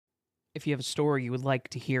If you have a story you would like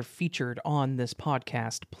to hear featured on this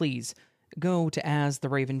podcast, please go to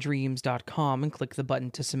astheravendreams.com and click the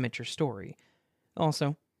button to submit your story.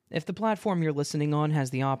 Also, if the platform you're listening on has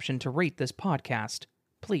the option to rate this podcast,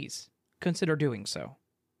 please consider doing so.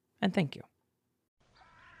 And thank you.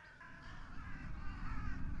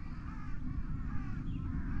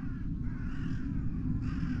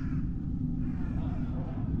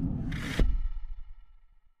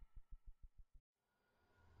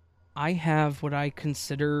 I have what I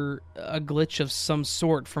consider a glitch of some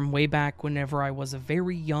sort from way back whenever I was a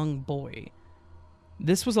very young boy.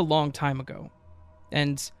 This was a long time ago,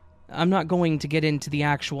 and I'm not going to get into the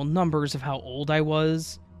actual numbers of how old I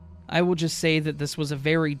was. I will just say that this was a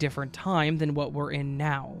very different time than what we're in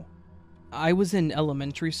now. I was in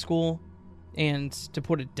elementary school, and to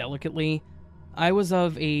put it delicately, I was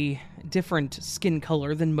of a different skin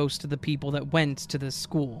color than most of the people that went to this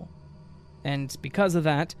school. And because of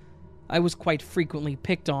that, I was quite frequently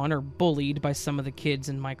picked on or bullied by some of the kids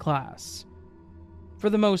in my class. For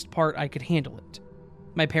the most part, I could handle it.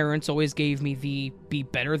 My parents always gave me the be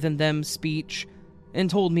better than them speech and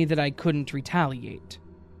told me that I couldn't retaliate.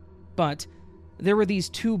 But there were these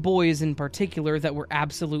two boys in particular that were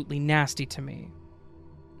absolutely nasty to me.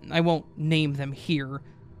 I won't name them here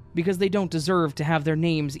because they don't deserve to have their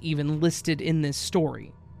names even listed in this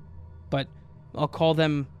story. But I'll call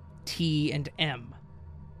them T and M.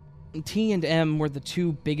 T and M were the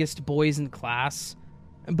two biggest boys in class.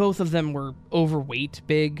 Both of them were overweight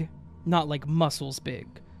big, not like muscles big.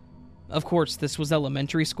 Of course, this was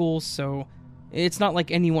elementary school, so it's not like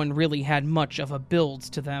anyone really had much of a build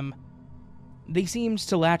to them. They seemed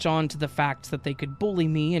to latch on to the fact that they could bully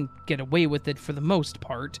me and get away with it for the most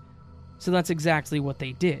part, so that's exactly what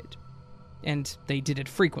they did. And they did it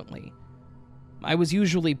frequently. I was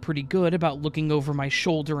usually pretty good about looking over my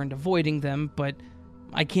shoulder and avoiding them, but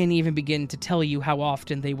I can't even begin to tell you how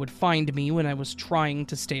often they would find me when I was trying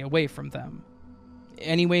to stay away from them.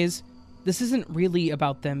 Anyways, this isn't really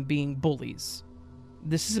about them being bullies.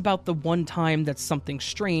 This is about the one time that something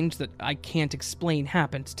strange that I can't explain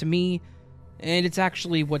happened to me, and it's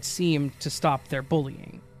actually what seemed to stop their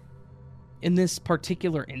bullying. In this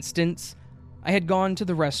particular instance, I had gone to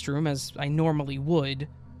the restroom as I normally would,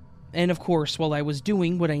 and of course, while I was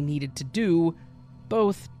doing what I needed to do,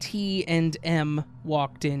 both T and M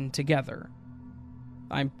walked in together.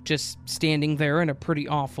 I'm just standing there in a pretty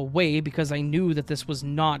awful way because I knew that this was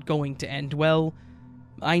not going to end well.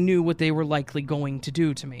 I knew what they were likely going to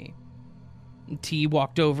do to me. T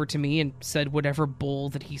walked over to me and said whatever bull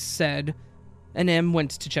that he said, and M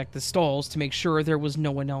went to check the stalls to make sure there was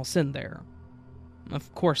no one else in there.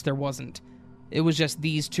 Of course there wasn't. It was just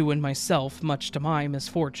these two and myself, much to my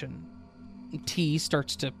misfortune. T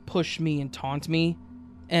starts to push me and taunt me.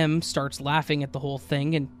 M starts laughing at the whole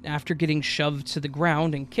thing, and after getting shoved to the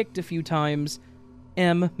ground and kicked a few times,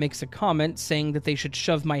 M makes a comment saying that they should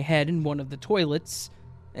shove my head in one of the toilets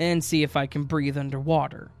and see if I can breathe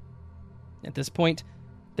underwater. At this point,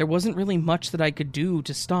 there wasn't really much that I could do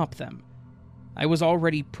to stop them. I was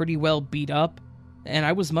already pretty well beat up, and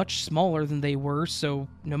I was much smaller than they were, so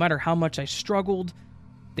no matter how much I struggled,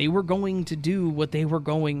 they were going to do what they were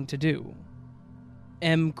going to do.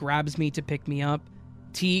 M grabs me to pick me up.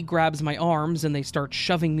 T grabs my arms and they start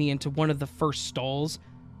shoving me into one of the first stalls,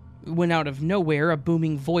 when out of nowhere a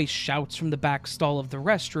booming voice shouts from the back stall of the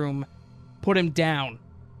restroom, "Put him down."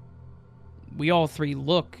 We all three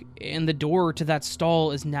look, and the door to that stall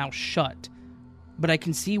is now shut, but I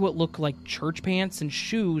can see what look like church pants and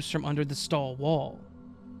shoes from under the stall wall.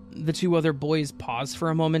 The two other boys pause for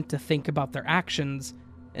a moment to think about their actions,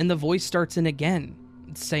 and the voice starts in again,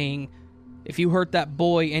 saying, "If you hurt that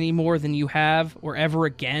boy any more than you have, or ever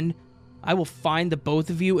again, I will find the both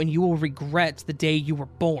of you and you will regret the day you were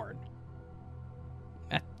born."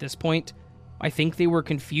 At this point, I think they were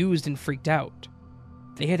confused and freaked out.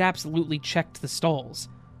 They had absolutely checked the stalls.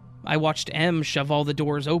 I watched M shove all the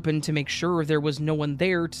doors open to make sure there was no one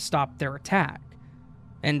there to stop their attack.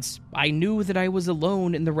 And I knew that I was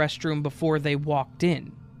alone in the restroom before they walked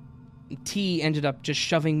in. T ended up just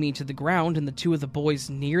shoving me to the ground, and the two of the boys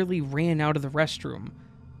nearly ran out of the restroom.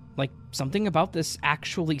 Like, something about this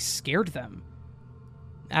actually scared them.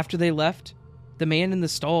 After they left, the man in the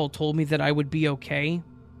stall told me that I would be okay,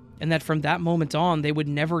 and that from that moment on, they would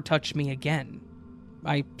never touch me again.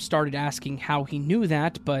 I started asking how he knew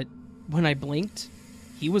that, but when I blinked,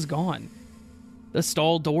 he was gone. The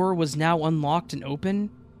stall door was now unlocked and open,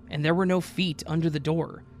 and there were no feet under the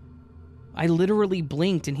door. I literally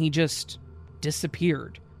blinked and he just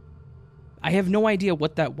disappeared. I have no idea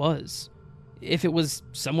what that was. if it was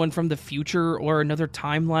someone from the future or another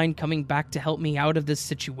timeline coming back to help me out of this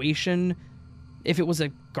situation, if it was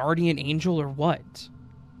a guardian angel or what.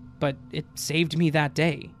 But it saved me that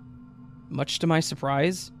day. Much to my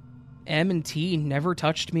surprise, M and T never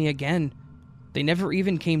touched me again. They never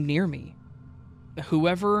even came near me.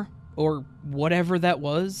 Whoever or whatever that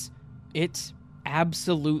was, it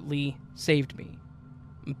absolutely saved me.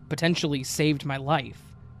 Potentially saved my life.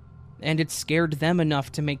 And it scared them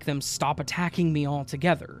enough to make them stop attacking me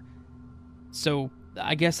altogether. So,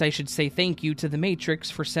 I guess I should say thank you to the Matrix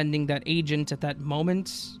for sending that agent at that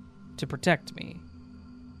moment to protect me.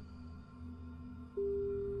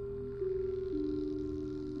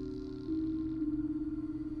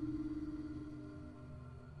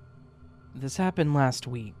 This happened last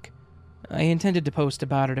week. I intended to post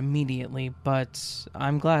about it immediately, but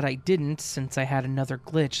I'm glad I didn't since I had another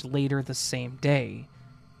glitch later the same day.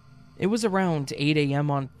 It was around 8 a.m.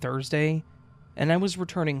 on Thursday, and I was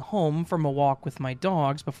returning home from a walk with my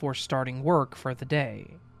dogs before starting work for the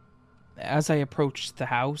day. As I approached the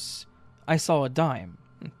house, I saw a dime,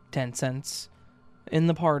 10 cents, in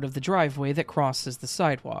the part of the driveway that crosses the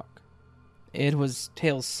sidewalk. It was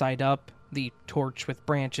tails side up, the torch with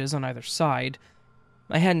branches on either side.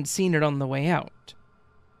 I hadn't seen it on the way out.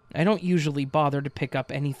 I don't usually bother to pick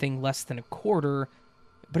up anything less than a quarter,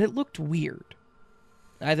 but it looked weird.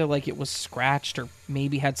 Either like it was scratched or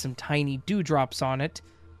maybe had some tiny dewdrops on it,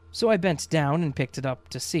 so I bent down and picked it up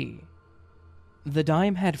to see. The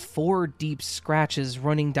dime had 4 deep scratches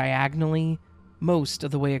running diagonally, most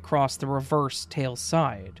of the way across the reverse tail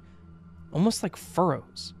side, almost like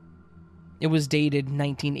furrows. It was dated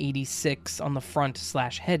 1986 on the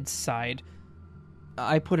front/head side.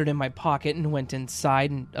 I put it in my pocket and went inside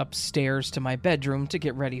and upstairs to my bedroom to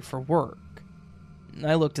get ready for work.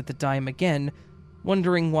 I looked at the dime again,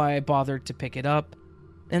 wondering why I bothered to pick it up,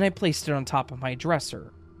 and I placed it on top of my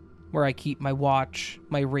dresser, where I keep my watch,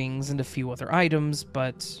 my rings, and a few other items,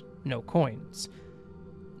 but no coins.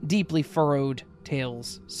 Deeply furrowed,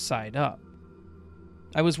 tails side up.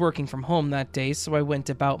 I was working from home that day, so I went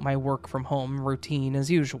about my work from home routine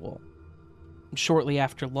as usual. Shortly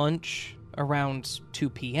after lunch, around 2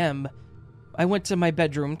 p.m., I went to my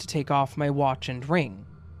bedroom to take off my watch and ring,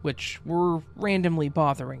 which were randomly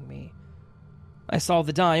bothering me. I saw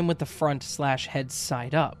the dime with the front/head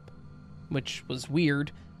side up, which was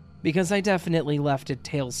weird, because I definitely left it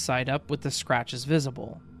tails side up with the scratches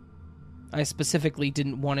visible. I specifically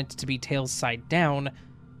didn't want it to be tails side down,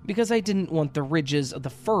 because I didn't want the ridges of the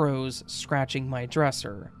furrows scratching my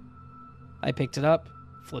dresser. I picked it up,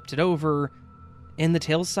 flipped it over, and the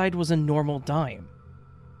tail side was a normal dime.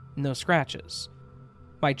 No scratches.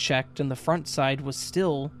 I checked and the front side was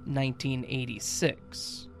still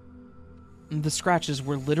 1986. The scratches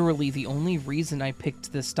were literally the only reason I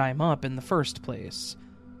picked this dime up in the first place.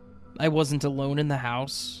 I wasn't alone in the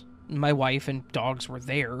house. My wife and dogs were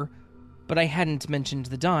there, but I hadn't mentioned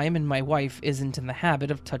the dime, and my wife isn't in the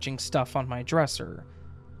habit of touching stuff on my dresser.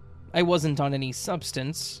 I wasn't on any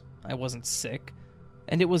substance, I wasn't sick,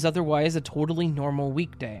 and it was otherwise a totally normal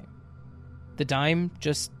weekday. The dime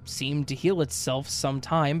just seemed to heal itself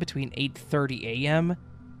sometime between 8:30 a.m.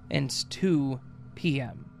 and 2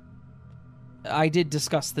 p.m. I did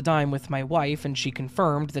discuss the dime with my wife, and she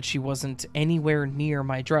confirmed that she wasn't anywhere near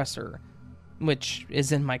my dresser, which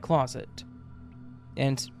is in my closet.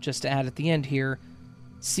 And just to add at the end here,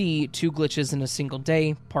 see 2 glitches in a single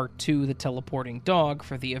day, part 2, the teleporting dog,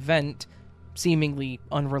 for the event, seemingly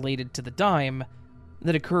unrelated to the dime,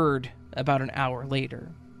 that occurred about an hour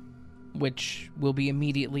later, which will be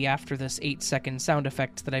immediately after this 8-second sound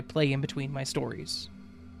effect that I play in between my stories.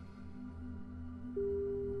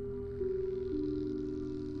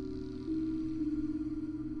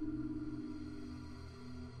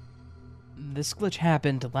 This glitch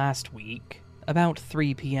happened last week, about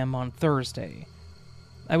 3 p.m. on Thursday.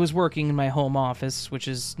 I was working in my home office, which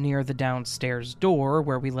is near the downstairs door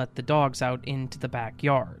where we let the dogs out into the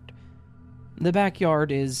backyard. The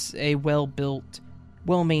backyard is a well-built,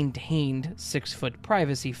 well-maintained 6-foot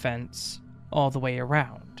privacy fence all the way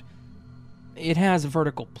around. It has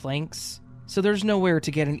vertical planks, so there's nowhere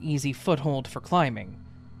to get an easy foothold for climbing.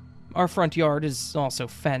 Our front yard is also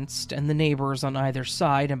fenced, and the neighbors on either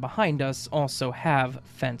side and behind us also have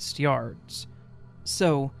fenced yards.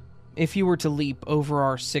 So, if you were to leap over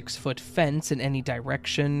our 6-foot fence in any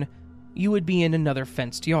direction, you would be in another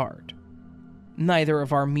fenced yard. Neither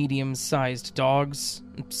of our medium-sized dogs,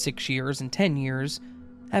 6 years and 10 years,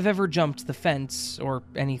 have ever jumped the fence or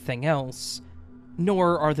anything else,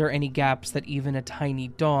 nor are there any gaps that even a tiny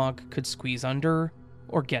dog could squeeze under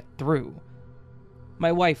or get through.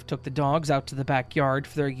 my wife took the dogs out to the backyard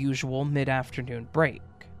for their usual mid-afternoon break.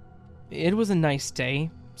 It was a nice day,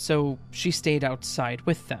 so she stayed outside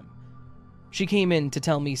with them. She came in to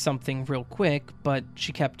tell me something real quick, but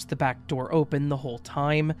she kept the back door open the whole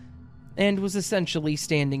time, and was essentially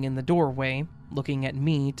standing in the doorway, looking at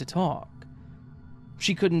me to talk.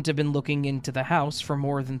 She couldn't have been looking into the house for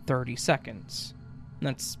more than 30 seconds.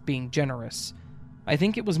 That's being generous. I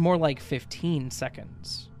think it was more like 15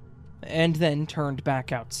 seconds. And then turned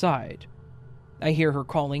back outside. I hear her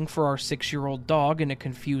calling for our 6-year-old dog in a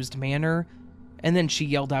confused manner, and then she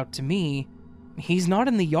yelled out to me, "He's not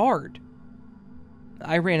in the yard."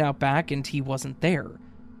 I ran out back and he wasn't there.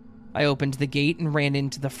 I opened the gate and ran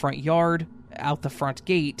into the front yard, out the front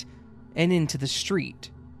gate, and into the street.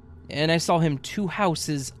 And I saw him 2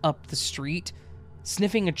 houses up the street,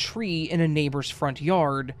 sniffing a tree in a neighbor's front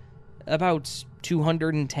yard, about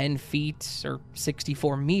 210 feet or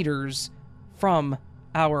 64 meters from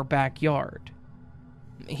our backyard.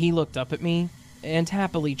 He looked up at me and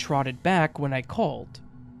happily trotted back when I called,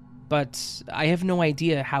 but I have no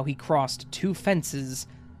idea how he crossed 2 fences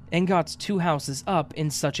and got 2 houses up in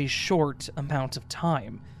such a short amount of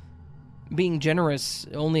time. Being generous,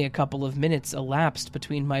 only a couple of minutes elapsed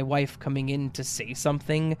between my wife coming in to say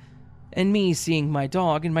something and me seeing my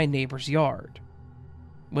dog in my neighbor's yard.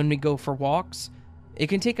 When we go for walks, it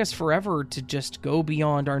can take us forever to just go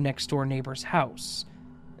beyond our next-door neighbor's house,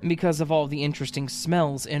 because of all the interesting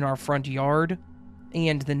smells in our front yard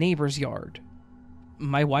and the neighbor's yard.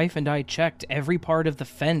 My wife and I checked every part of the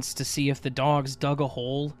fence to see if the dogs dug a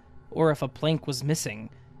hole or if a plank was missing,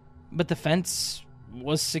 but the fence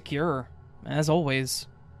was secure, as always.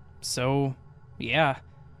 So, yeah,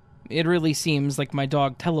 it really seems like my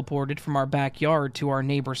dog teleported from our backyard to our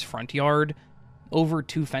neighbor's front yard, over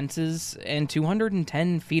 2 fences, and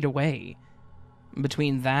 210 feet away.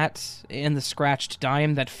 Between that and the scratched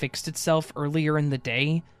dime that fixed itself earlier in the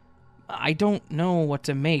day, I don't know what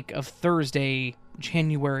to make of Thursday,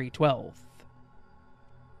 January 12th.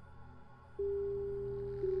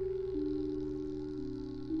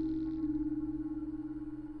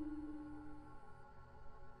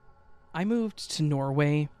 I moved to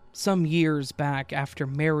Norway some years back after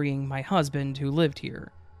marrying my husband who lived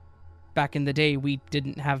here. Back in the day, we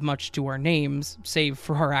didn't have much to our names, save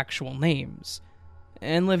for our actual names,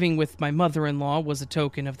 and living with my mother-in-law was a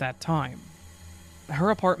token of that time. Her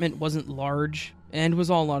apartment wasn't large and was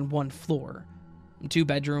all on 1 floor. 2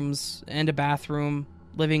 bedrooms and a bathroom,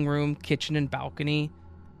 living room, kitchen, and balcony.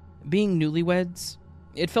 Being newlyweds,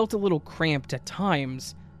 it felt a little cramped at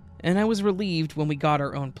times, and I was relieved when we got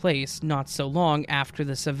our own place not so long after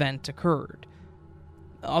this event occurred.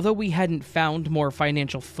 Although we hadn't found more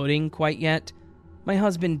financial footing quite yet, my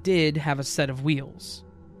husband did have a set of wheels.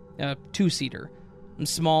 A 2-seater, a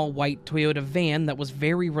small white Toyota van that was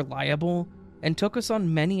very reliable and took us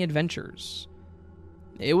on many adventures.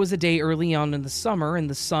 It was a day early on in the summer and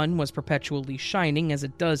the sun was perpetually shining as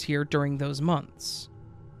it does here during those months.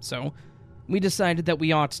 So, we decided that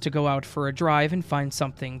we ought to go out for a drive and find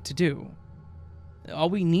something to do.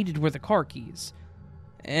 All we needed were the car keys.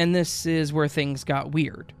 And this is where things got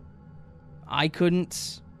weird.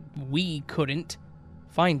 We couldn't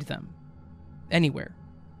find them anywhere.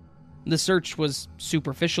 The search was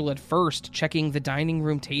superficial at first, checking the dining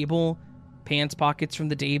room table, pants pockets from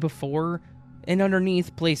the day before, and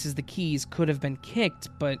underneath places the keys could have been kicked,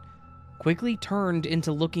 but quickly turned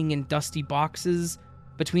into looking in dusty boxes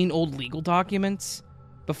between old legal documents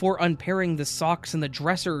before unpairing the socks in the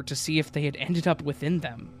dresser to see if they had ended up within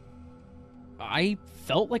them. I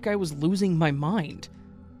felt like I was losing my mind.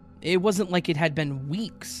 It wasn't like it had been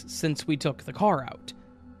weeks since we took the car out.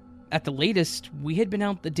 At the latest, we had been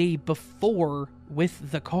out the day before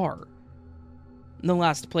with the car. The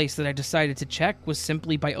last place that I decided to check was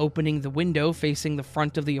simply by opening the window facing the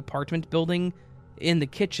front of the apartment building in the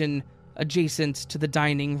kitchen adjacent to the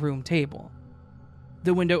dining room table.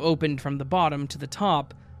 The window opened from the bottom to the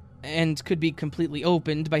top and could be completely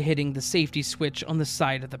opened by hitting the safety switch on the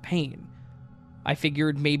side of the pane. I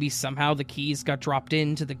figured maybe somehow the keys got dropped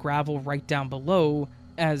into the gravel right down below,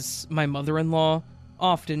 as my mother-in-law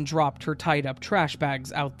often dropped her tied-up trash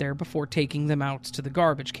bags out there before taking them out to the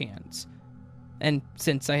garbage cans. And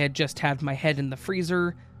since I had just had my head in the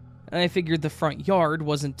freezer, I figured the front yard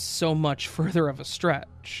wasn't so much further of a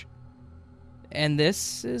stretch. And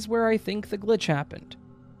this is where I think the glitch happened.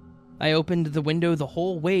 I opened the window the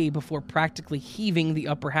whole way before practically heaving the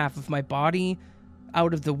upper half of my body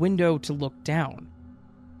out of the window to look down.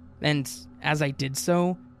 And as I did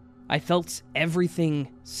so, I felt everything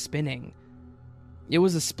spinning. It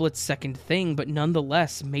was a split-second thing, but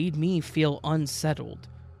nonetheless made me feel unsettled.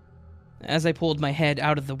 As I pulled my head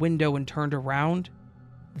out of the window and turned around,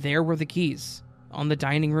 there were the keys on the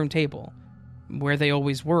dining room table, where they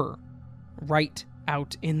always were, right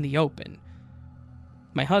out in the open.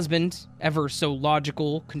 My husband, ever so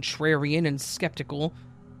logical, contrarian, and skeptical,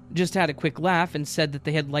 just had a quick laugh and said that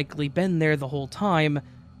they had likely been there the whole time,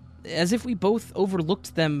 as if we both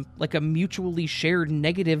overlooked them like a mutually shared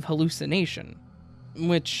negative hallucination.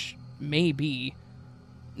 Which may be.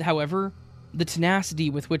 However, the tenacity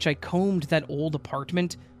with which I combed that old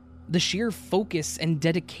apartment, the sheer focus and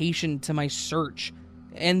dedication to my search,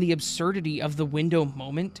 and the absurdity of the window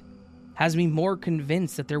moment has me more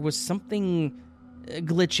convinced that there was something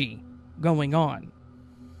glitchy going on.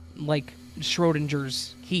 Like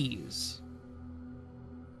Schrodinger's keys.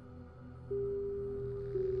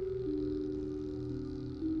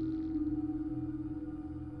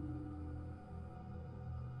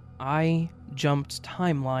 I jumped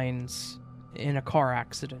timelines in a car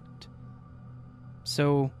accident.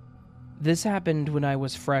 So, this happened when I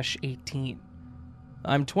was fresh 18.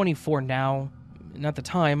 I'm 24 now, and at the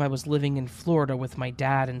time I was living in Florida with my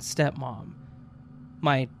dad and stepmom.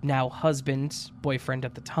 My now husband, boyfriend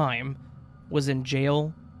at the time, was in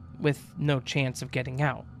jail with no chance of getting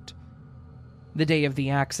out. The day of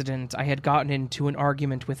the accident, I had gotten into an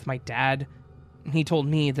argument with my dad. He told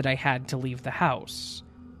me that I had to leave the house.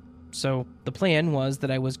 So the plan was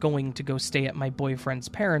that I was going to go stay at my boyfriend's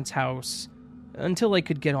parents' house until I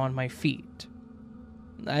could get on my feet.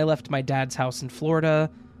 I left my dad's house in Florida,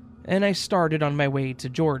 and I started on my way to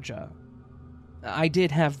Georgia. I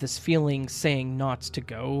did have this feeling saying not to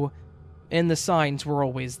go, and the signs were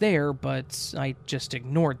always there, but I just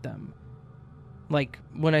ignored them. Like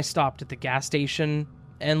when I stopped at the gas station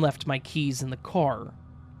and left my keys in the car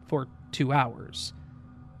for 2 hours.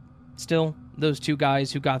 Still, those two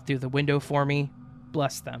guys who got through the window for me,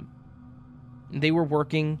 bless them. They were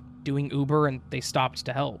working, doing Uber, and they stopped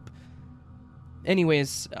to help.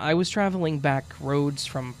 Anyways, I was traveling back roads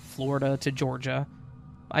from Florida to Georgia.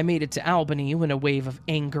 I made it to Albany when a wave of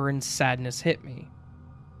anger and sadness hit me.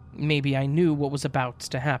 Maybe I knew what was about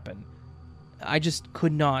to happen. I just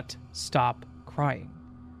could not stop crying.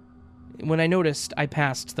 When I noticed I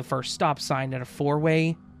passed the first stop sign at a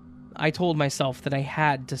four-way, I told myself that I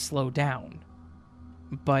had to slow down.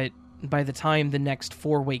 But by the time the next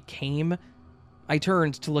four-way came, I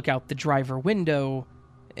turned to look out the driver window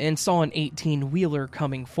and saw an 18-wheeler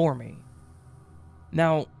coming for me.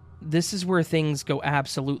 Now, this is where things go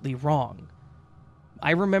absolutely wrong.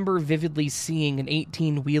 I remember vividly seeing an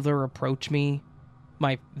 18-wheeler approach me,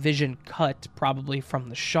 my vision cut probably from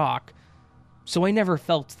the shock, so I never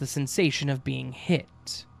felt the sensation of being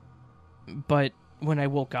hit. But when I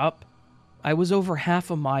woke up, I was over half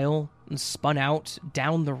a mile and spun out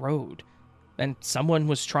down the road, and someone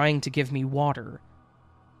was trying to give me water.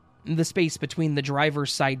 The space between the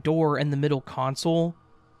driver's side door and the middle console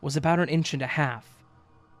was about 1.5 inches.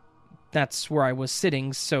 That's where I was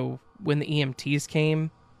sitting, so when the EMTs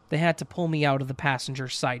came, they had to pull me out of the passenger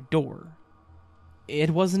side door.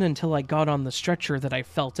 It wasn't until I got on the stretcher that I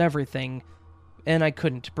felt everything, and I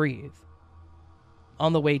couldn't breathe.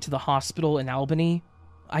 On the way to the hospital in Albany,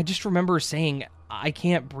 I just remember saying, "I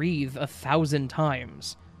can't breathe," 1,000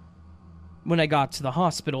 times. When I got to the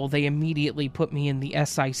hospital, they immediately put me in the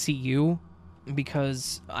SICU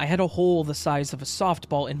because I had a hole the size of a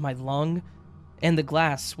softball in my lung, and the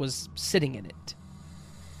glass was sitting in it.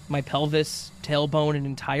 My pelvis, tailbone, and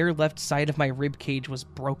entire left side of my rib cage was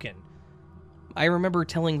broken. I remember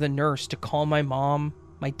telling the nurse to call my mom,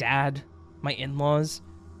 my dad, my in-laws.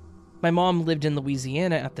 My mom lived in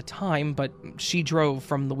Louisiana at the time, but she drove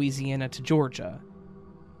from Louisiana to Georgia.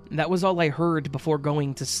 That was all I heard before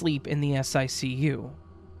going to sleep in the SICU.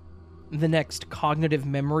 The next cognitive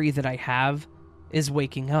memory that I have is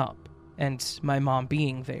waking up, and my mom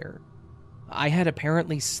being there. I had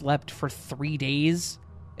apparently slept for 3 days,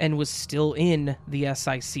 and was still in the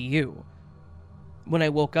SICU. When I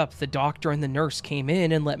woke up, the doctor and the nurse came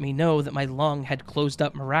in and let me know that my lung had closed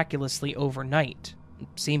up miraculously overnight,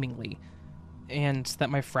 seemingly, and that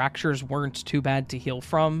my fractures weren't too bad to heal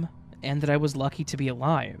from, and that I was lucky to be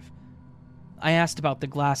alive. I asked about the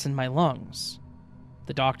glass in my lungs.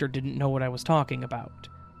 The doctor didn't know what I was talking about.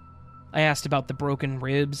 I asked about the broken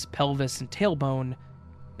ribs, pelvis, and tailbone,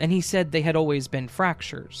 and he said they had always been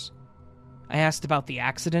fractures. I asked about the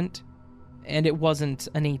accident, and it wasn't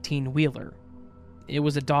an 18-wheeler. It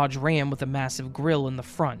was a Dodge Ram with a massive grille in the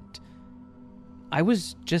front. I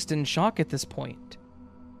was just in shock at this point.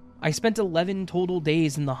 I spent 11 total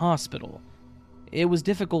days in the hospital. It was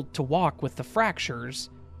difficult to walk with the fractures,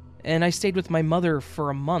 and I stayed with my mother for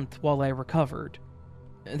a month while I recovered.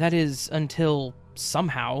 That is, until,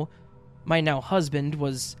 somehow, my now husband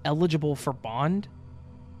was eligible for bond?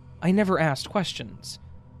 I never asked questions.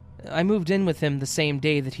 I moved in with him the same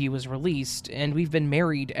day that he was released, and we've been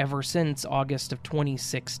married ever since August of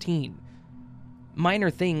 2016.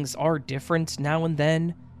 Minor things are different now and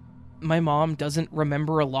then. My mom doesn't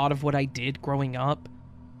remember a lot of what I did growing up,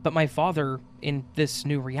 but my father, in this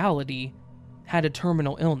new reality, had a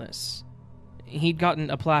terminal illness. He'd gotten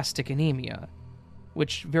aplastic anemia,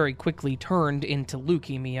 which very quickly turned into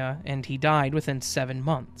leukemia, and he died within 7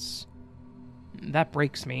 months. That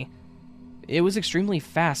breaks me. It was extremely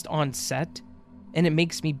fast onset, and it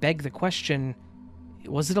makes me beg the question,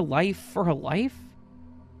 was it a life for a life?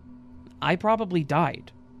 I probably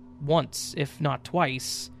died, once, if not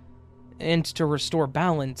twice, and to restore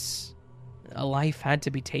balance, a life had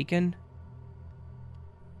to be taken.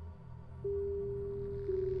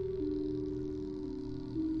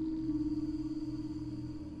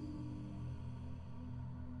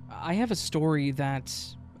 I have a story that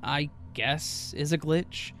I guess is a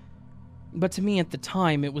glitch, but to me at the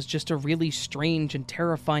time it was just a really strange and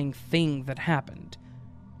terrifying thing that happened.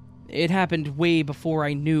 It happened way before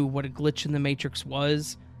I knew what a glitch in the Matrix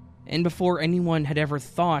was, and before anyone had ever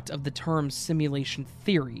thought of the term simulation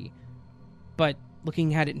theory. But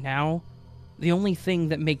looking at it now, the only thing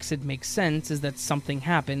that makes it make sense is that something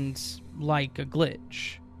happened like a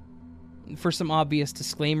glitch. For some obvious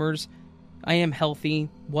disclaimers, I am healthy,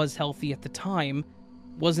 was healthy at the time,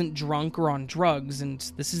 wasn't drunk or on drugs, and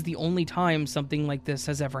this is the only time something like this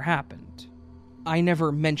has ever happened. I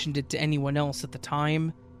never mentioned it to anyone else at the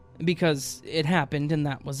time, because it happened and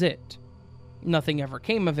that was it. Nothing ever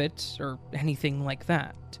came of it, or anything like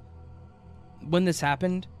that. When this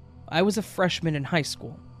happened, I was a freshman in high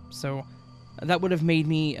school, so that would have made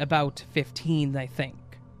me about 15, I think.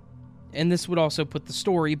 And this would also put the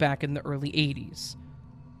story back in the early 80s.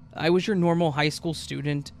 I was your normal high school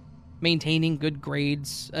student, maintaining good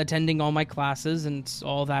grades, attending all my classes, and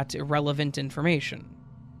all that irrelevant information.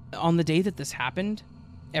 On the day that this happened,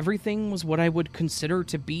 everything was what I would consider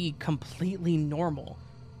to be completely normal.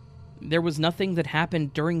 There was nothing that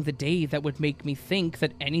happened during the day that would make me think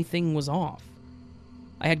that anything was off.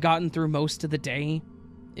 I had gotten through most of the day,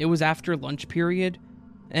 it was after lunch period,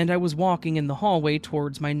 and I was walking in the hallway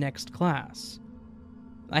towards my next class.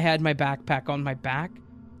 I had my backpack on my back,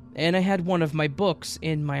 and I had one of my books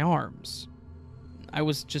in my arms. I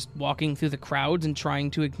was just walking through the crowd and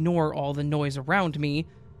trying to ignore all the noise around me,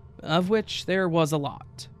 of which there was a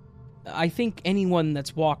lot. I think anyone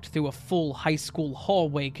that's walked through a full high school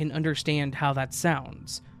hallway can understand how that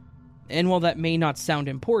sounds. And while that may not sound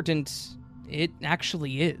important, it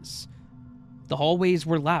actually is. The hallways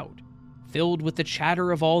were loud, filled with the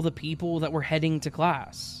chatter of all the people that were heading to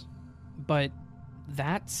class. But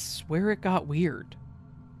that's where it got weird.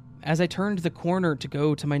 As I turned the corner to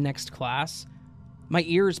go to my next class, my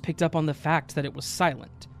ears picked up on the fact that it was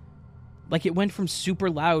silent. Like it went from super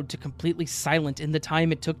loud to completely silent in the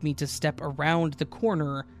time it took me to step around the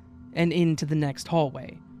corner and into the next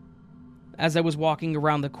hallway. As I was walking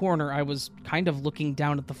around the corner, I was kind of looking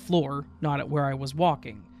down at the floor, not at where I was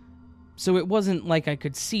walking. So it wasn't like I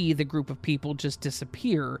could see the group of people just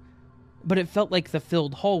disappear, but it felt like the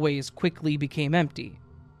filled hallways quickly became empty.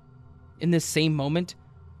 In this same moment,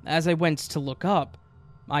 as I went to look up,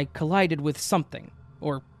 I collided with something,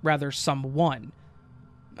 or rather someone.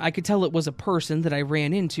 I could tell it was a person that I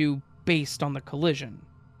ran into based on the collision.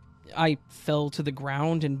 I fell to the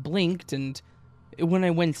ground and blinked, and when I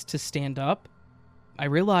went to stand up, I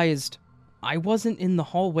realized I wasn't in the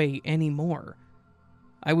hallway anymore.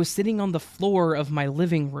 I was sitting on the floor of my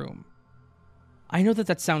living room. I know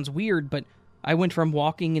that sounds weird, but I went from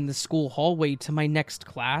walking in the school hallway to my next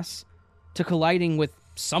class, to colliding with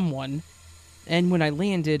someone, and when I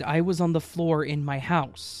landed, I was on the floor in my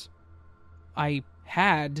house. I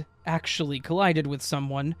had actually collided with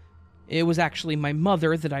someone. It was actually my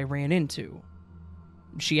mother that I ran into.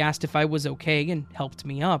 She asked if I was okay and helped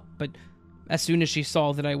me up, but as soon as she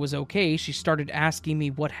saw that I was okay, she started asking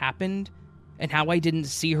me what happened and how I didn't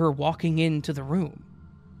see her walking into the room.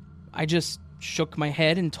 I just shook my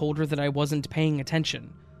head and told her that I wasn't paying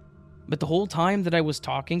attention. But the whole time that I was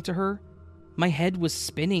talking to her, my head was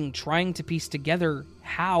spinning, trying to piece together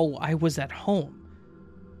how I was at home.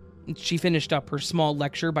 She finished up her small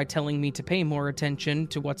lecture by telling me to pay more attention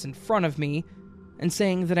to what's in front of me and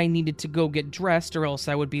saying that I needed to go get dressed or else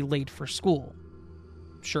I would be late for school.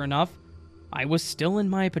 Sure enough, I was still in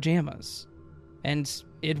my pajamas. And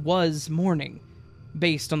it was morning,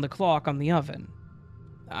 based on the clock on the oven.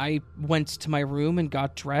 I went to my room and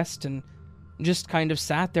got dressed and just kind of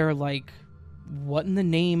sat there like, what in the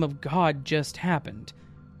name of God just happened?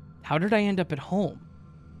 How did I end up at home?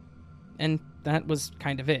 and that was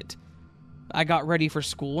kind of it. I got ready for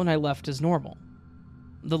school and I left as normal.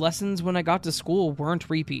 The lessons when I got to school weren't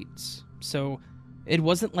repeats, so it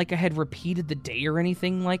wasn't like I had repeated the day or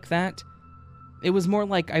anything like that. It was more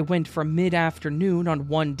like I went from mid-afternoon on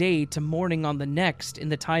one day to morning on the next in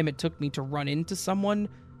the time it took me to run into someone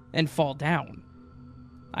and fall down.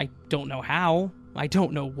 I don't know how, I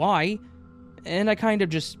don't know why, and I kind of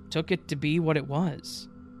just took it to be what it was.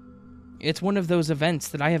 It's one of those events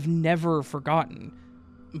that I have never forgotten,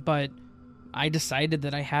 but I decided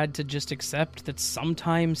that I had to just accept that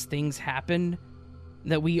sometimes things happen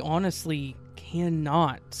that we honestly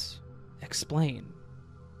cannot explain.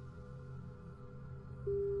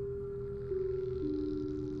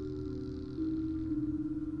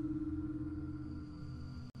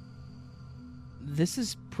 This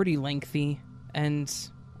is pretty lengthy, and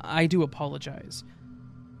I do apologize.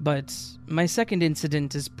 But my second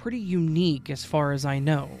incident is pretty unique as far as I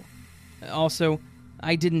know. Also,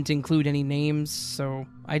 I didn't include any names, so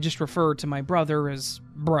I just refer to my brother as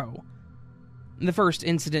Bro. The first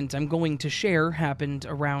incident I'm going to share happened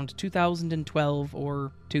around 2012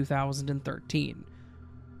 or 2013.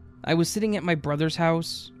 I was sitting at my brother's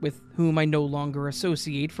house, with whom I no longer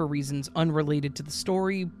associate for reasons unrelated to the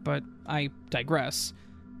story, but I digress.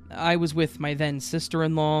 I was with my then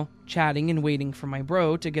sister-in-law, chatting and waiting for my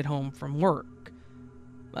bro to get home from work.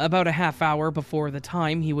 About a half hour before the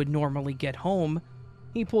time he would normally get home,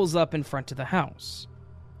 he pulls up in front of the house.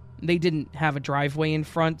 They didn't have a driveway in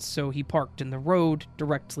front, so he parked in the road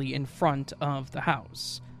directly in front of the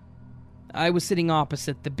house. I was sitting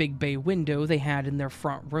opposite the big bay window they had in their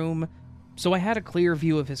front room, so I had a clear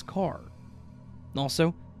view of his car.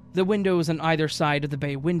 Also, the windows on either side of the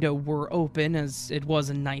bay window were open as it was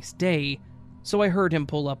a nice day, so I heard him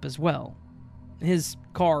pull up as well. His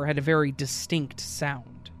car had a very distinct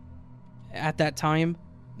sound. At that time,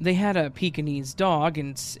 they had a Pekingese dog,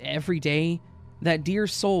 and every day, that dear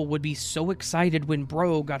soul would be so excited when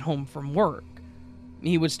Bro got home from work.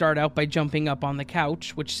 He would start out by jumping up on the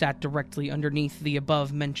couch, which sat directly underneath the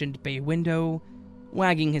above-mentioned bay window,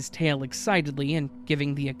 wagging his tail excitedly and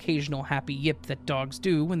giving the occasional happy yip that dogs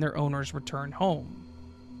do when their owners return home.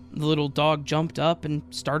 The little dog jumped up and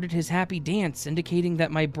started his happy dance, indicating that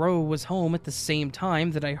my bro was home at the same time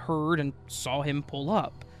that I heard and saw him pull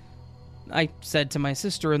up. I said to my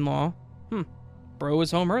sister-in-law, Bro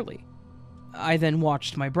is home early. I then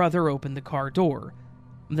watched my brother open the car door.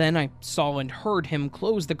 Then I saw and heard him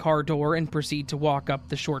close the car door and proceed to walk up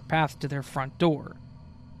the short path to their front door.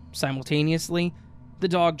 Simultaneously, the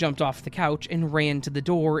dog jumped off the couch and ran to the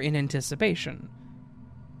door in anticipation.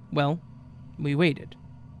 Well, we waited.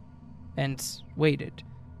 And waited.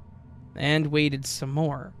 And waited some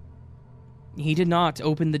more. He did not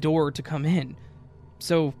open the door to come in,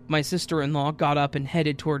 so my sister-in-law got up and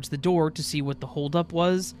headed towards the door to see what the holdup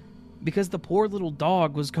was, because the poor little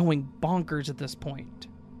dog was going bonkers at this point.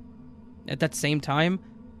 At that same time,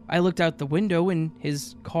 I looked out the window and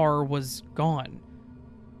his car was gone.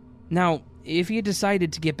 Now, if he had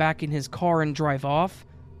decided to get back in his car and drive off,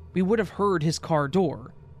 we would have heard his car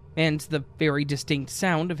door, and the very distinct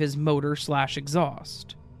sound of his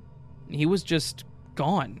motor/exhaust. He was just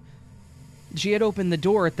gone. She had opened the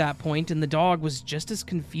door at that point, and the dog was just as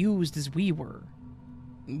confused as we were.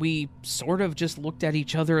 We sort of just looked at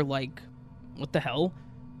each other like, what the hell?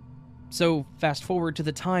 So, fast forward to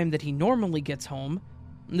the time that he normally gets home,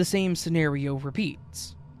 the same scenario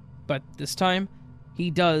repeats. But this time,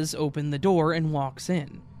 he does open the door and walks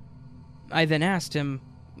in. I then asked him,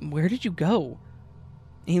 "Where did you go?"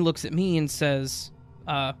 He looks at me and says,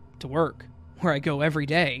 to work, where I go every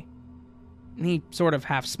day. He sort of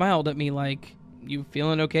half smiled at me like, "You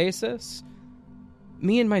feeling okay, sis?"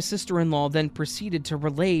 Me and my sister-in-law then proceeded to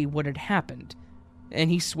relay what had happened, and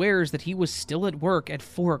he swears that he was still at work at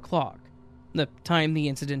 4 o'clock, the time the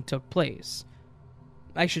incident took place.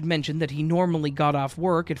 I should mention that he normally got off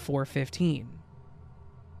work at 4:15.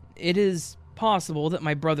 It is possible that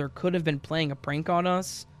my brother could have been playing a prank on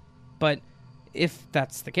us, but if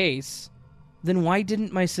that's the case, then why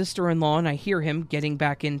didn't my sister-in-law and I hear him getting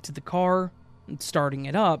back into the car, starting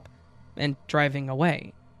it up, and driving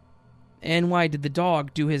away? And why did the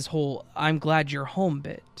dog do his whole "I'm glad you're home"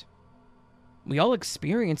 bit? We all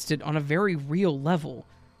experienced it on a very real level.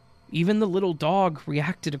 Even the little dog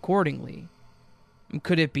reacted accordingly.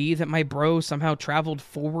 Could it be that my bro somehow traveled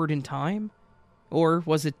forward in time? Or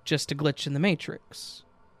was it just a glitch in the Matrix?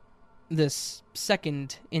 This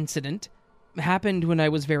second incident happened when I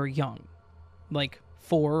was very young, like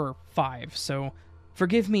 4 or 5, so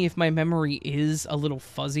forgive me if my memory is a little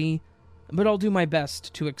fuzzy, but I'll do my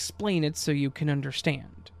best to explain it so you can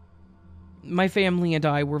understand. My family and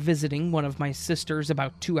I were visiting one of my sisters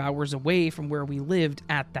about 2 hours away from where we lived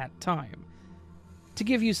at that time. To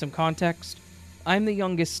give you some context, I'm the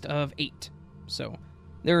youngest of 8, so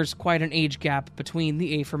there's quite an age gap between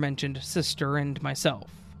the aforementioned sister and myself.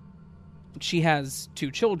 She has 2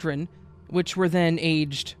 children, which were then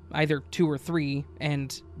aged either 2 or 3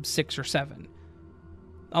 and 6 or 7.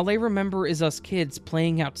 All I remember is us kids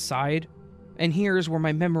playing outside, and here's where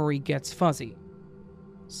my memory gets fuzzy.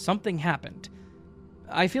 Something happened.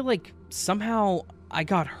 I feel like somehow I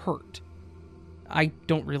got hurt. I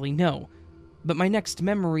don't really know, but my next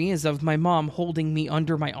memory is of my mom holding me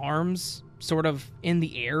under my arms, sort of in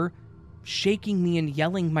the air, shaking me and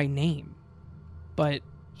yelling my name. But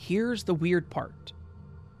here's the weird part.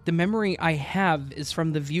 The memory I have is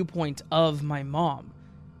from the viewpoint of my mom.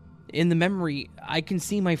 In the memory, I can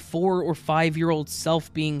see my 4 or 5-year-old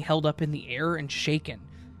self being held up in the air and shaken,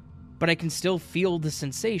 but I can still feel the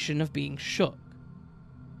sensation of being shook.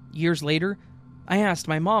 Years later, I asked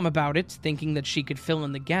my mom about it, thinking that she could fill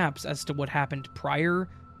in the gaps as to what happened prior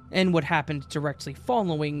and what happened directly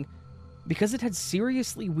following, because it had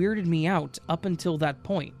seriously weirded me out up until that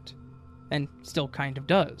point, and still kind of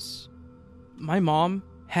does. My mom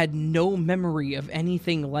had no memory of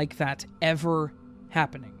anything like that ever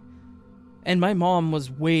happening. And my mom was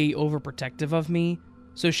way overprotective of me,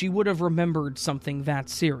 so she would have remembered something that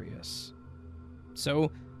serious.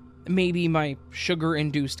 So, maybe my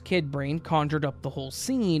sugar-induced kid brain conjured up the whole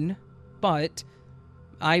scene, but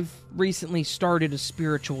I've recently started a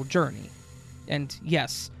spiritual journey. And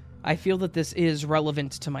yes, I feel that this is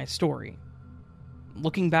relevant to my story.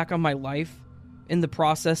 Looking back on my life, in the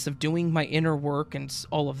process of doing my inner work and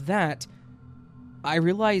all of that, I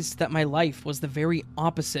realized that my life was the very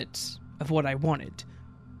opposite of what I wanted.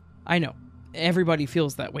 I know, everybody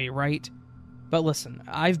feels that way, right? But listen,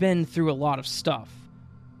 I've been through a lot of stuff.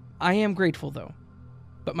 I am grateful, though.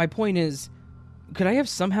 But my point is, could I have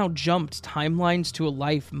somehow jumped timelines to a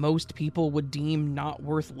life most people would deem not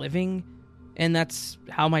worth living, and that's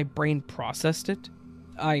how my brain processed it?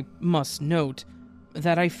 I must note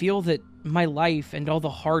that I feel that my life and all the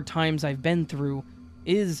hard times I've been through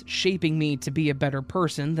is shaping me to be a better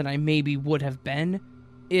person than I maybe would have been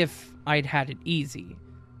if I'd had it easy.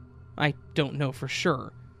 I don't know for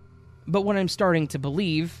sure. But what I'm starting to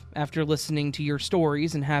believe, after listening to your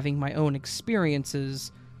stories and having my own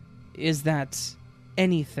experiences, is that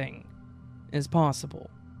anything is possible.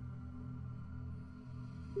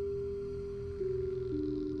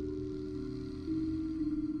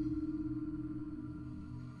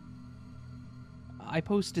 I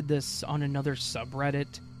posted this on another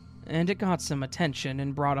subreddit, and it got some attention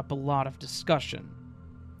and brought up a lot of discussion.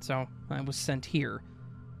 So I was sent here.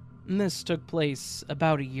 This took place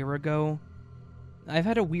about a year ago. I've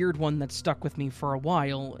had a weird one that stuck with me for a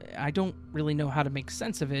while. I don't really know how to make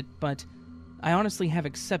sense of it, but I honestly have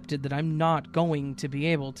accepted that I'm not going to be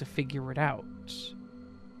able to figure it out.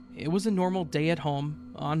 It was a normal day at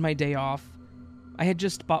home, on my day off. I had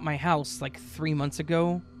just bought my house like 3 months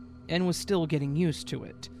ago, and was still getting used to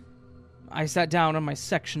it. I sat down on my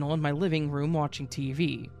sectional in my living room watching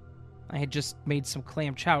TV. I had just made some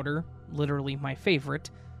clam chowder, literally my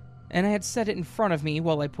favorite, and I had set it in front of me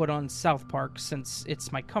while I put on South Park since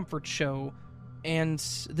it's my comfort show, and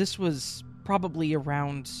this was probably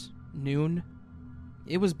around noon.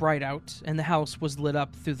 It was bright out, and the house was lit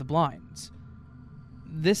up through the blinds.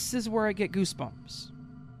 This is where I get goosebumps.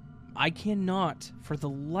 I cannot, for the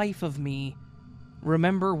life of me,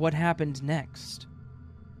 remember what happened next.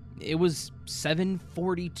 It was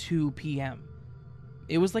 7:42 p.m.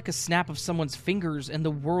 It was like a snap of someone's fingers and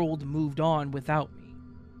the world moved on without me.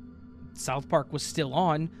 South Park was still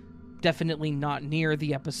on, definitely not near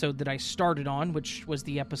the episode that I started on, which was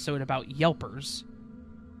the episode about Yelpers.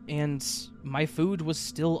 And my food was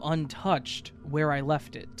still untouched where I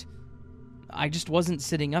left it. I just wasn't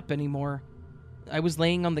sitting up anymore. I was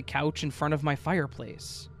laying on the couch in front of my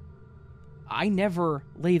fireplace. I never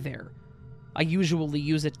lay there. I usually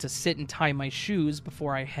use it to sit and tie my shoes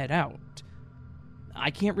before I head out.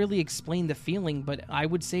 I can't really explain the feeling, but I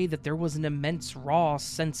would say that there was an immense raw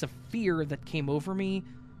sense of fear that came over me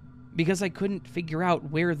because I couldn't figure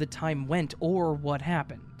out where the time went or what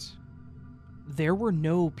happened. There were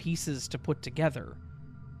no pieces to put together.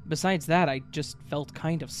 Besides that, I just felt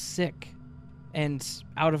kind of sick and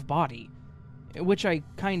out of body, which I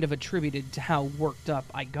kind of attributed to how worked up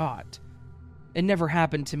I got. It never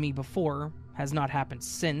happened to me before, has not happened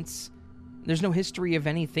since. There's no history of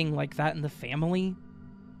anything like that in the family.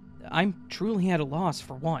 I'm truly at a loss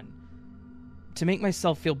for one. To make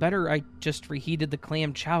myself feel better, I just reheated the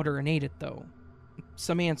clam chowder and ate it, though.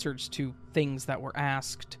 Some answers to things that were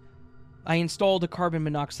asked. I installed a carbon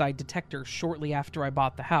monoxide detector shortly after I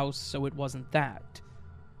bought the house, so it wasn't that.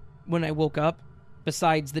 When I woke up,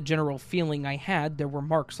 besides the general feeling I had, there were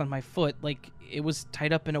marks on my foot like it was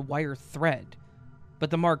tied up in a wire thread,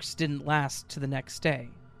 but the marks didn't last to the next day.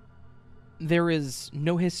 There is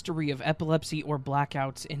no history of epilepsy or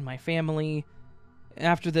blackouts in my family.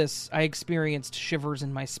 After this, I experienced shivers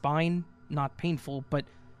in my spine, not painful, but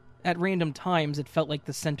at random times it felt like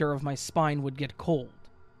the center of my spine would get cold,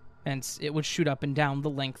 and it would shoot up and down the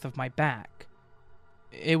length of my back.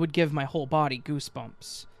 It would give my whole body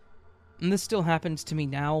goosebumps. And this still happens to me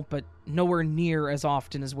now, but nowhere near as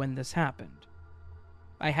often as when this happened.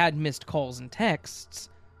 I had missed calls and texts,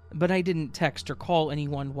 but I didn't text or call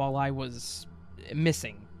anyone while I was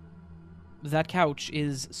missing. That couch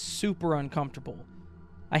is super uncomfortable.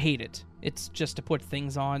 I hate it. It's just to put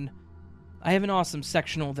things on. I have an awesome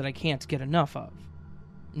sectional that I can't get enough of.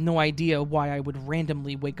 No idea why I would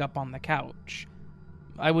randomly wake up on the couch.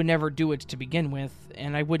 I would never do it to begin with,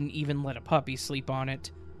 and I wouldn't even let a puppy sleep on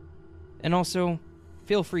it. And also,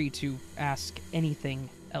 feel free to ask anything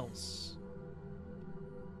else.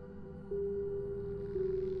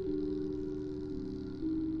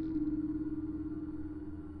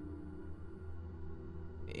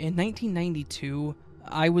 In 1992,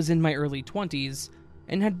 I was in my early 20s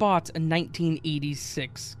and had bought a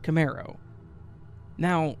 1986 Camaro.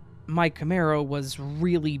 Now, my Camaro was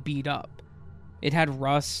really beat up. It had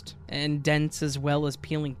rust and dents as well as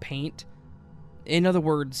peeling paint. In other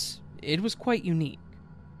words, it was quite unique.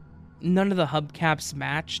 None of the hubcaps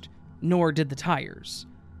matched, nor did the tires.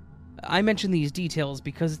 I mention these details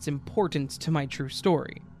because it's important to my true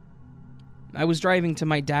story. I was driving to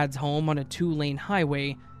my dad's home on a 2-lane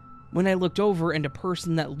highway when I looked over and a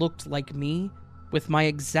person that looked like me, with my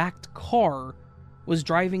exact car, was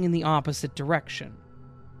driving in the opposite direction.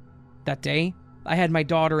 That day, I had my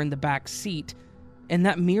daughter in the back seat, and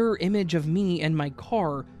that mirror image of me and my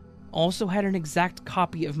car also had an exact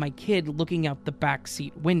copy of my kid looking out the back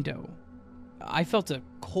seat window. I felt a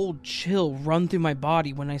cold chill run through my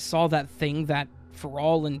body when I saw that thing that, for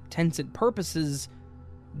all intents and purposes,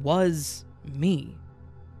 was me.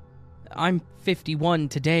 I'm 51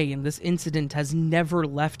 today, and this incident has never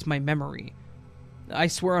left my memory. I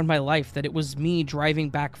swear on my life that it was me driving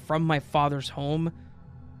back from my father's home.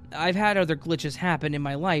 I've had other glitches happen in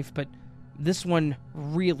my life, but this one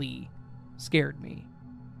really scared me.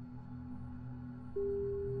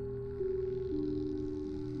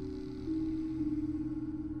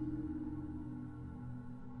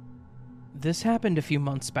 This happened a few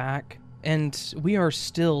months back, and we are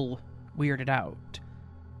still weirded out.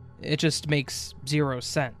 It just makes zero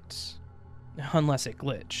sense, unless it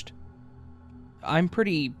glitched. I'm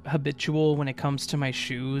pretty habitual when it comes to my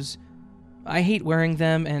shoes. I hate wearing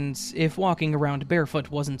them, and if walking around barefoot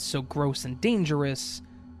wasn't so gross and dangerous,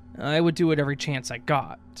 I would do it every chance I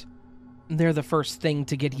got. They're the first thing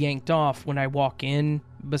to get yanked off when I walk in,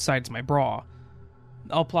 besides my bra.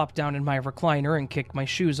 I'll plop down in my recliner and kick my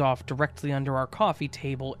shoes off directly under our coffee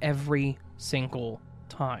table every single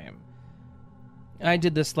time. I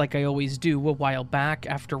did this like I always do a while back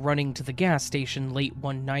after running to the gas station late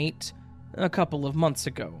one night, a couple of months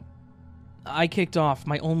ago. I kicked off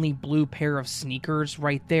my only blue pair of sneakers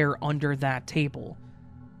right there under that table.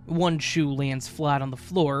 One shoe lands flat on the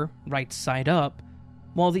floor, right side up,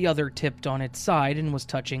 while the other tipped on its side and was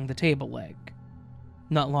touching the table leg.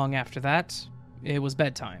 Not long after that, it was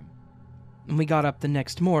bedtime. We got up the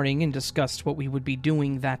next morning and discussed what we would be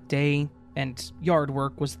doing that day, and yard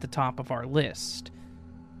work was at the top of our list.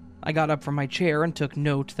 I got up from my chair and took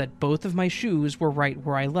note that both of my shoes were right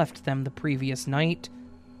where I left them the previous night,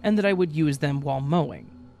 and that I would use them while mowing.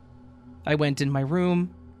 I went in my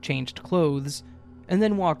room, changed clothes, and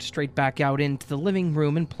then walked straight back out into the living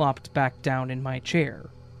room and plopped back down in my chair.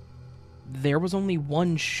 There was only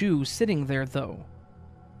one shoe sitting there, though.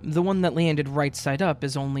 The one that landed right side up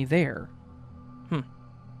is only there.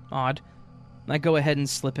 Odd. I go ahead and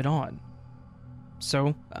slip it on.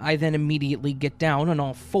 So, I then immediately get down on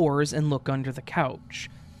all fours and look under the couch.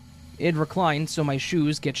 It reclines so my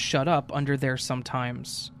shoes get shut up under there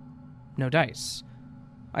sometimes. No dice.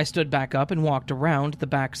 I stood back up and walked around the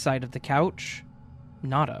back side of the couch.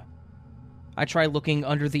 Nada. I try looking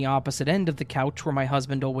under the opposite end of the couch where my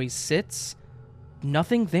husband always sits.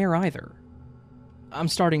 Nothing there either. I'm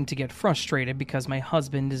starting to get frustrated because my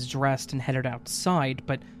husband is dressed and headed outside,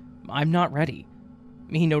 but I'm not ready.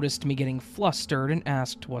 He noticed me getting flustered and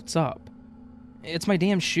asked what's up. It's my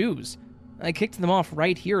damn shoes. I kicked them off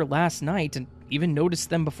right here last night and even noticed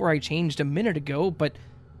them before I changed a minute ago, but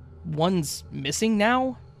one's missing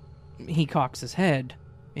now? He cocks his head.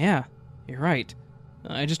 Yeah, you're right.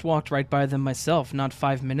 I just walked right by them myself not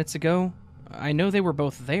 5 minutes ago. I know they were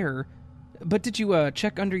both there, but did you,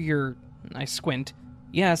 check under your... I squint.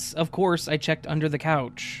 Yes, of course, I checked under the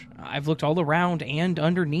couch. I've looked all around and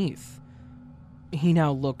underneath. He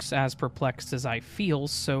now looks as perplexed as I feel,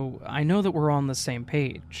 so I know that we're on the same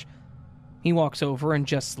page. He walks over and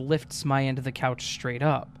just lifts my end of the couch straight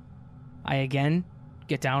up. I again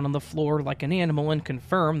get down on the floor like an animal and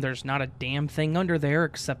confirm there's not a damn thing under there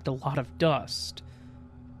except a lot of dust.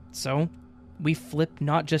 So, we flip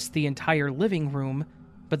not just the entire living room,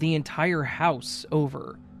 but the entire house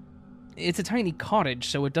over. It's a tiny cottage,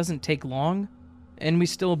 so it doesn't take long, and we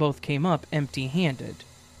still both came up empty-handed.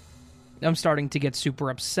 I'm starting to get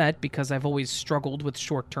super upset because I've always struggled with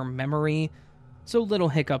short-term memory, so little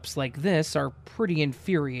hiccups like this are pretty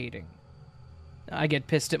infuriating. I get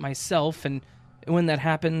pissed at myself, and when that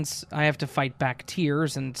happens, I have to fight back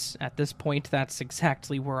tears, and at this point, that's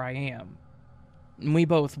exactly where I am. We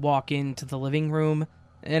both walk into the living room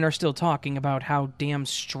and are still talking about how damn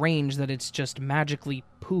strange that it's just magically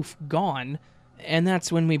poof gone, and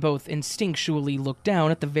that's when we both instinctually look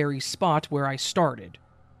down at the very spot where I started.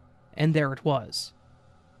 And there it was.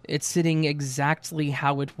 It's sitting exactly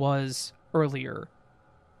how it was earlier,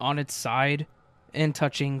 on its side and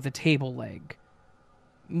touching the table leg.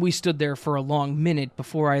 We stood there for a long minute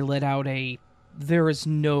before I let out a, "There is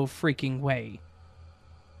no freaking way."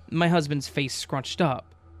 My husband's face scrunched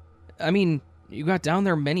up. I mean, you got down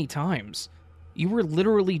there many times. You were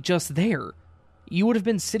literally just there. You would have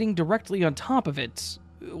been sitting directly on top of it.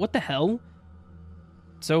 What the hell?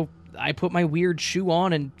 So I put my weird shoe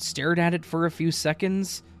on and stared at it for a few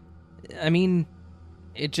seconds. I mean,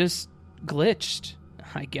 it just glitched,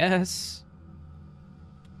 I guess.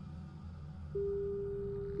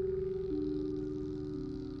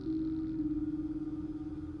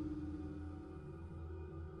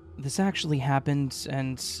 This actually happened,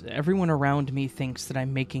 and everyone around me thinks that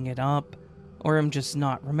I'm making it up, or I'm just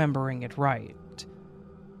not remembering it right.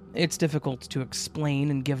 It's difficult to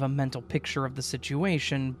explain and give a mental picture of the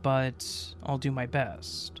situation, but I'll do my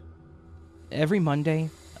best. Every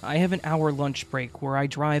Monday, I have an hour lunch break where I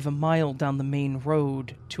drive a mile down the main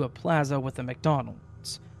road to a plaza with a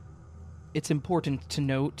McDonald's. It's important to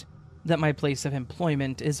note that my place of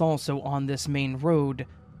employment is also on this main road,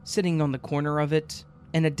 sitting on the corner of it,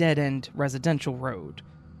 and a dead-end residential road.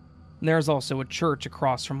 There's also a church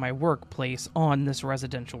across from my workplace on this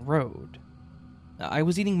residential road. I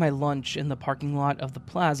was eating my lunch in the parking lot of the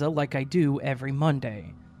plaza like I do every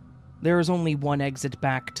Monday. There is only one exit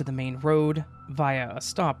back to the main road, via a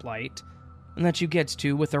stoplight, and that you get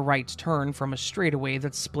to with a right turn from a straightaway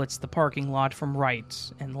that splits the parking lot from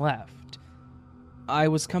right and left. I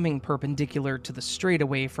was coming perpendicular to the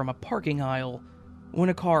straightaway from a parking aisle when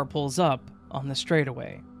a car pulls up on the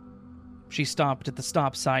straightaway. She stopped at the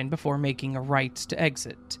stop sign before making a right to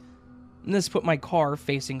exit. This put my car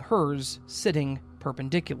facing hers, sitting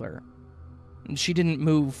perpendicular. She didn't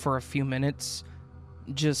move for a few minutes,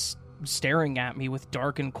 just staring at me with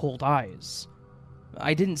dark and cold eyes.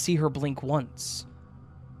 I didn't see her blink once.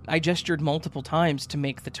 I gestured multiple times to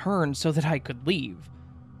make the turn so that I could leave.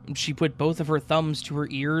 She put both of her thumbs to her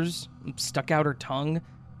ears, stuck out her tongue,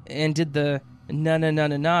 and did the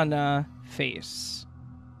na-na-na-na-na-na face.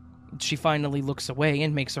 She finally looks away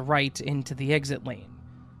and makes a right into the exit lane.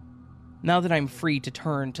 Now that I'm free to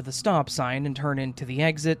turn to the stop sign and turn into the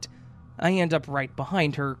exit, I end up right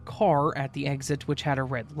behind her car at the exit, which had a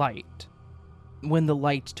red light. When the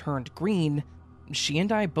light turned green, she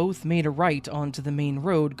and I both made a right onto the main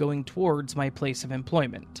road going towards my place of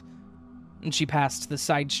employment. She passed the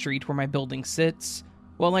side street where my building sits,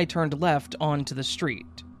 while I turned left onto the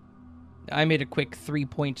street. I made a quick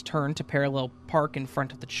 3-point turn to parallel park in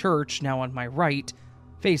front of the church, now on my right,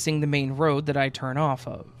 facing the main road that I turn off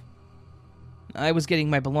of. I was getting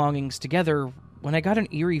my belongings together when I got an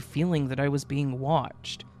eerie feeling that I was being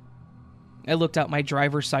watched. I looked out my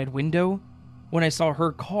driver's side window when I saw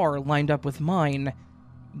her car lined up with mine,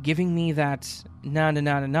 giving me that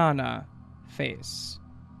na-na-na-na-na face.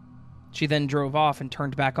 She then drove off and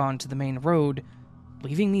turned back onto the main road,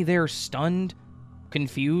 leaving me there stunned,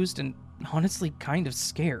 confused, and honestly kind of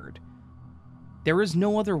scared. There is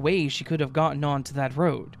no other way she could have gotten onto that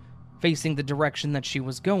road, facing the direction that she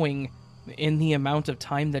was going, in the amount of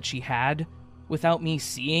time that she had, without me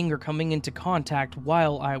seeing or coming into contact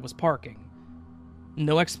while I was parking.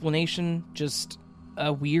 No explanation, just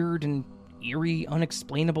a weird and eerie,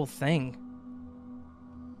 unexplainable thing.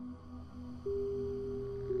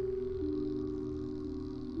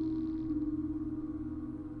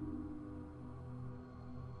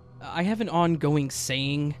 I have an ongoing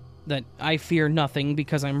saying that I fear nothing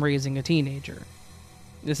because I'm raising a teenager.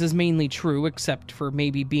 This is mainly true, except for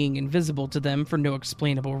maybe being invisible to them for no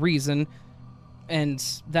explainable reason. And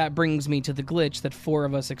that brings me to the glitch that 4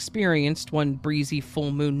 of us experienced one breezy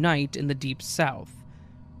full moon night in the deep south.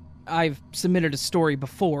 I've submitted a story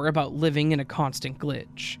before about living in a constant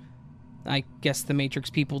glitch. I guess the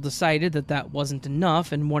Matrix people decided that that wasn't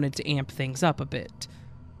enough and wanted to amp things up a bit.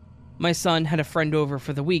 My son had a friend over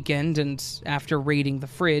for the weekend, and after raiding the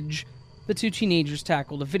fridge, the 2 teenagers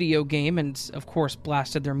tackled a video game and, of course,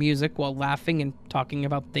 blasted their music while laughing and talking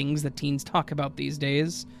about things that teens talk about these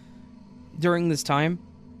days. During this time,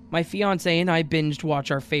 my fiancé and I binged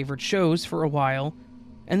watch our favorite shows for a while,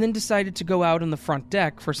 and then decided to go out on the front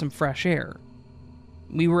deck for some fresh air.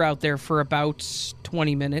 We were out there for about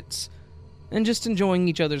 20 minutes, and just enjoying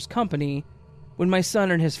each other's company, when my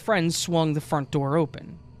son and his friends swung the front door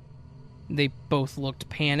open. They both looked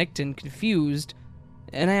panicked and confused,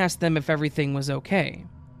 and I asked them if everything was okay.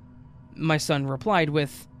 My son replied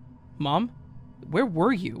with, "Mom, where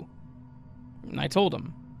were you?" I told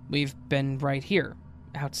him, "We've been right here,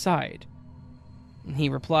 outside." He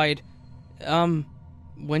replied,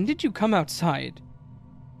 when did you come outside?"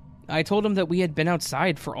 I told him that we had been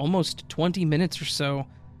outside for almost 20 minutes or so.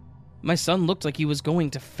 My son looked like he was going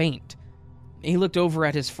to faint. He looked over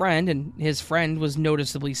at his friend, and his friend was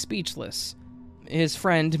noticeably speechless. His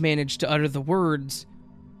friend managed to utter the words,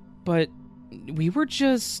 "But we were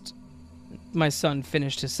just..." My son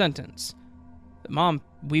finished his sentence. "Mom,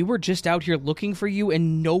 we were just out here looking for you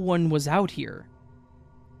and no one was out here."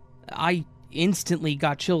 I instantly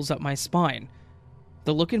got chills up my spine.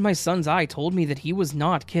 The look in my son's eye told me that he was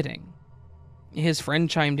not kidding. His friend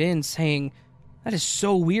chimed in saying, "That is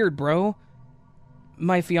so weird, bro."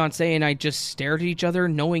 My fiancé and I just stared at each other,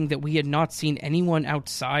 knowing that we had not seen anyone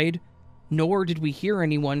outside, nor did we hear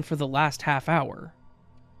anyone for the last half hour.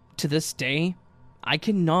 To this day, I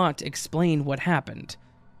cannot explain what happened.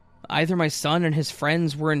 Either my son and his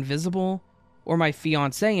friends were invisible, or my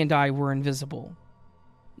fiancé and I were invisible.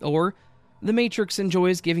 Or the Matrix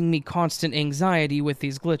enjoys giving me constant anxiety with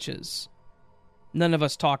these glitches. None of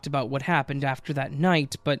us talked about what happened after that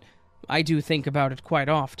night, but I do think about it quite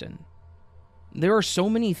often. There are so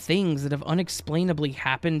many things that have unexplainably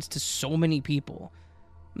happened to so many people.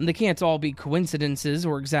 They can't all be coincidences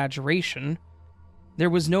or exaggeration. There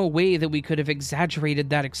was no way that we could have exaggerated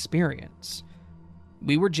that experience.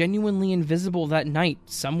 We were genuinely invisible that night,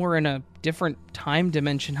 somewhere in a different time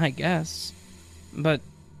dimension, I guess. But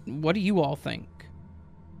what do you all think?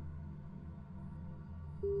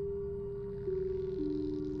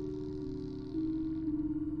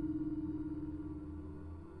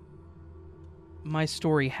 My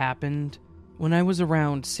story happened when I was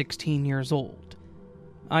around 16 years old.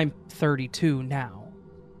 I'm 32 now.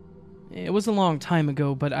 It was a long time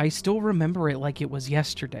ago, but I still remember it like it was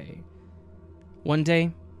yesterday. One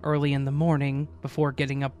day, early in the morning, before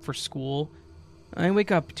getting up for school, I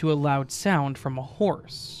wake up to a loud sound from a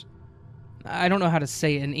horse. I don't know how to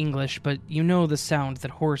say it in English, but you know the sound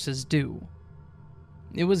that horses do.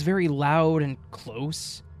 It was very loud and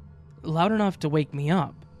close, loud enough to wake me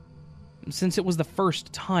up. Since it was the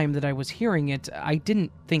first time that I was hearing it, I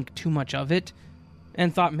didn't think too much of it,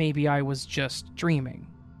 and thought maybe I was just dreaming.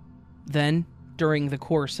 Then, during the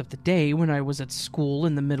course of the day when I was at school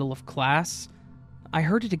in the middle of class, I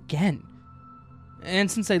heard it again. And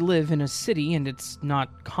since I live in a city and it's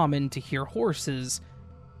not common to hear horses,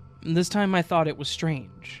 this time I thought it was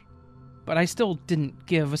strange. But I still didn't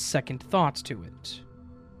give a second thought to it.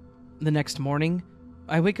 The next morning,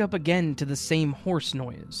 I wake up again to the same horse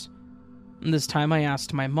noise. This time I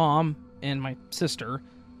asked my mom and my sister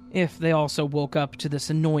if they also woke up to this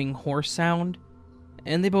annoying horse sound,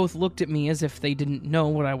 and they both looked at me as if they didn't know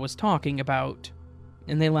what I was talking about,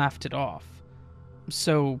 and they laughed it off.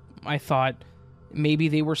 So I thought maybe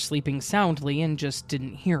they were sleeping soundly and just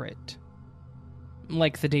didn't hear it.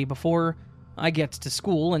 Like the day before, I get to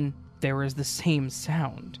school and there is the same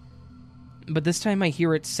sound. But this time I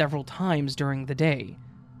hear it several times during the day.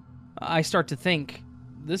 I start to think,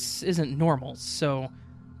 this isn't normal, so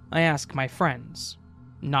I ask my friends,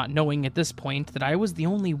 not knowing at this point that I was the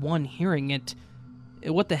only one hearing it,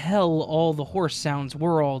 what the hell all the horse sounds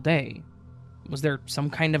were all day. Was there some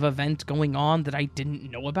kind of event going on that I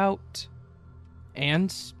didn't know about?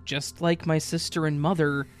 And, just like my sister and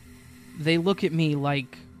mother, they look at me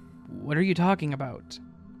like, "What are you talking about?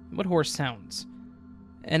 What horse sounds?"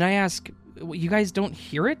 And I ask, "You guys don't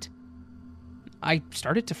hear it?" I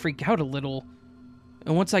started to freak out a little.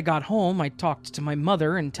 And once I got home, I talked to my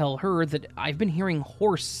mother and tell her that I've been hearing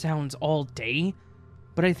horse sounds all day,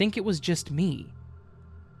 but I think it was just me.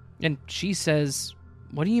 And she says,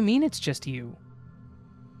 "What do you mean it's just you?"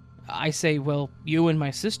 I say, well, you and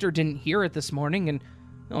my sister didn't hear it this morning, and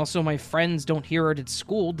also my friends don't hear it at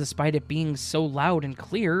school despite it being so loud and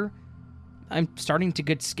clear. I'm starting to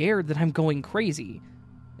get scared that I'm going crazy.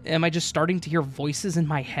 Am I just starting to hear voices in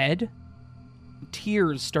my head?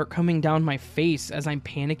 Tears start coming down my face as I'm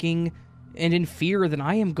panicking and in fear that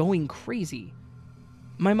I am going crazy.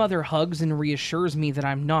 My mother hugs and reassures me that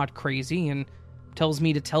I'm not crazy and tells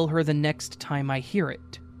me to tell her the next time I hear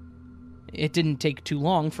it. It didn't take too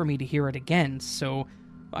long for me to hear it again, so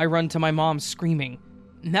I run to my mom screaming,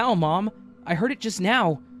 "Now, Mom! I heard it just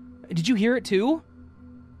now! Did you hear it too?"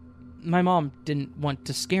 My mom didn't want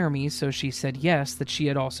to scare me, so she said yes, that she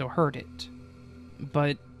had also heard it.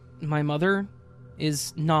 But my mother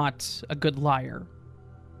is not a good liar,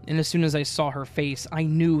 and as soon as I saw her face, I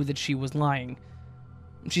knew that she was lying.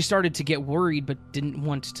 She started to get worried but didn't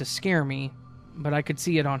want to scare me, but I could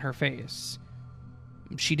see it on her face.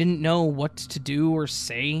 She didn't know what to do or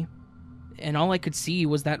say, and all I could see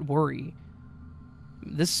was that worry.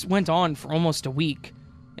 This went on for almost a week,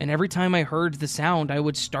 and every time I heard the sound, I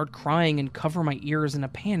would start crying and cover my ears in a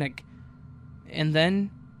panic. And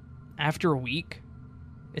then, after a week,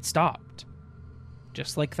 it stopped.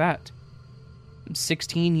 Just like that.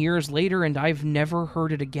 16 years later, and I've never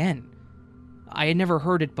heard it again. I had never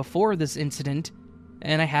heard it before this incident,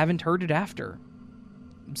 and I haven't heard it after.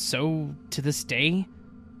 So, to this day,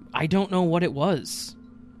 I don't know what it was,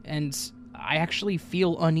 and I actually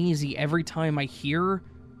feel uneasy every time I hear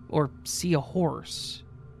or see a horse.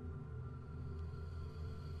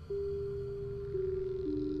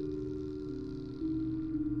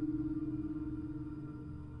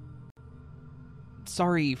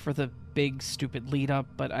 Sorry for the big, stupid lead-up,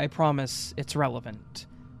 but I promise it's relevant.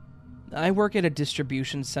 I work at a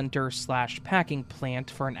distribution center/packing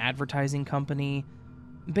plant for an advertising company.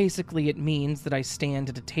 Basically, it means that I stand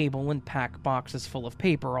at a table and pack boxes full of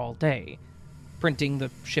paper all day, printing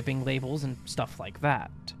the shipping labels and stuff like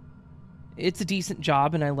that. It's a decent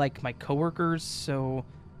job and I like my coworkers, so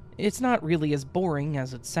it's not really as boring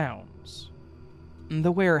as it sounds.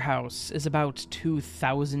 The warehouse is about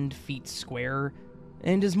 2,000 feet square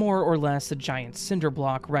and is more or less a giant cinder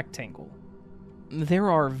block rectangle. There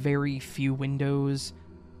are very few windows.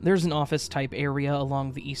 There's an office-type area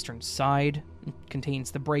along the eastern side. It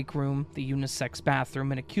contains the break room, the unisex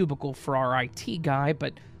bathroom, and a cubicle for our IT guy,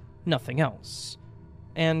 but nothing else.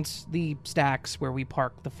 And the stacks where we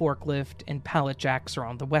park the forklift and pallet jacks are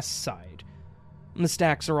on the west side. The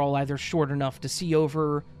stacks are all either short enough to see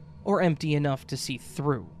over or empty enough to see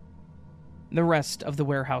through. The rest of the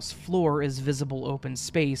warehouse floor is visible open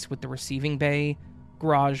space with the receiving bay,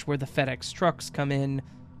 garage where the FedEx trucks come in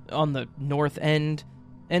on the north end,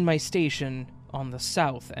 and my station on the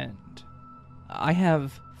south end. I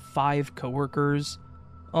have 5 coworkers.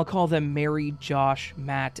 I'll call them Mary, Josh,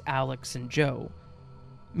 Matt, Alex, and Joe.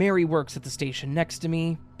 Mary works at the station next to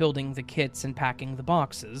me, building the kits and packing the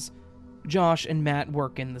boxes. Josh and Matt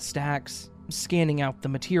work in the stacks, scanning out the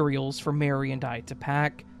materials for Mary and I to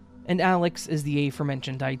pack, and Alex is the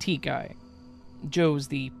aforementioned IT guy. Joe's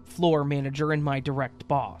the floor manager and my direct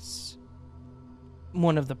boss.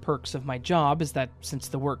 One of the perks of my job is that since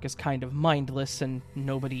the work is kind of mindless and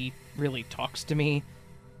nobody really talks to me,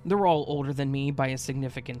 they're all older than me by a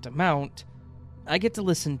significant amount, I get to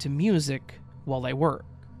listen to music while I work.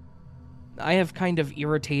 I have kind of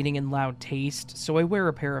irritating and loud taste, so I wear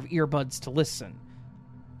a pair of earbuds to listen.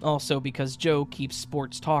 Also because Joe keeps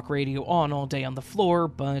sports talk radio on all day on the floor,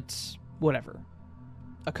 but whatever.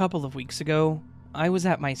 A couple of weeks ago, I was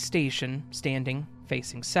at my station, standing,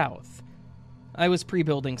 facing south. I was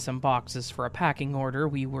pre-building some boxes for a packing order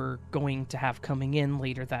we were going to have coming in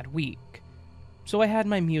later that week, so I had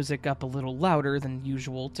my music up a little louder than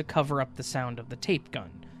usual to cover up the sound of the tape gun.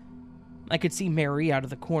 I could see Mary out of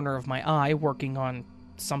the corner of my eye working on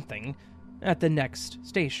something at the next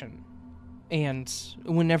station. And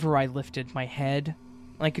whenever I lifted my head,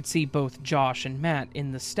 I could see both Josh and Matt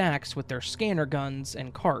in the stacks with their scanner guns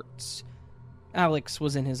and carts. Alex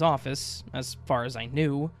was in his office, as far as I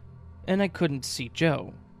knew, and I couldn't see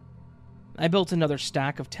Joe. I built another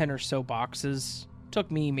stack of 10 or so boxes. Took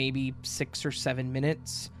me maybe 6 or 7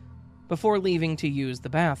 minutes before leaving to use the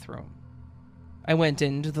bathroom. I went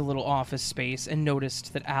into the little office space and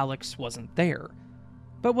noticed that Alex wasn't there,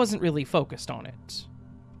 but wasn't really focused on it.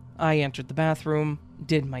 I entered the bathroom,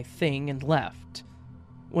 did my thing, and left.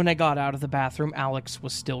 When I got out of the bathroom, Alex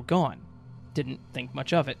was still gone. Didn't think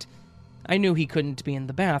much of it. I knew he couldn't be in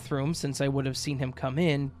the bathroom since I would have seen him come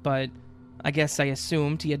in, but I guess I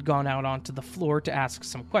assumed he had gone out onto the floor to ask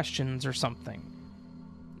some questions or something.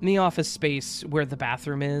 The office space where the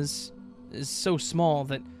bathroom is so small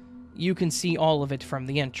that You can see all of it from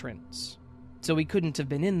the entrance, so he couldn't have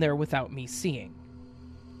been in there without me seeing.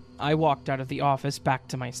 I walked out of the office back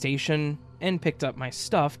to my station and picked up my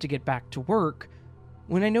stuff to get back to work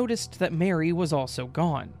when I noticed that Mary was also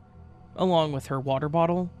gone, along with her water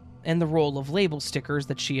bottle and the roll of label stickers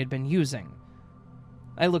that she had been using.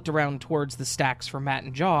 I looked around towards the stacks for Matt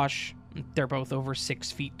and Josh. They're both over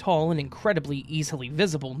 6 feet tall and incredibly easily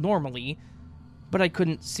visible normally, but I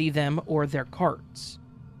couldn't see them or their carts.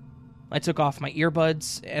 I took off my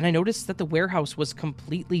earbuds, and I noticed that the warehouse was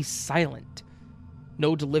completely silent.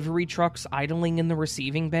 No delivery trucks idling in the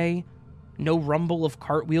receiving bay, no rumble of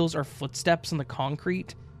cartwheels or footsteps on the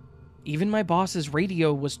concrete. Even my boss's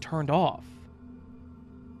radio was turned off.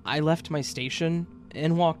 I left my station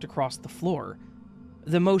and walked across the floor.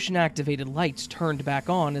 The motion-activated lights turned back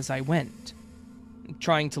on as I went,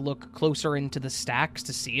 trying to look closer into the stacks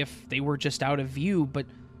to see if they were just out of view, but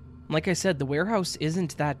like I said, the warehouse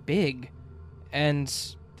isn't that big, and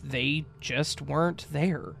they just weren't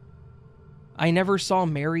there. I never saw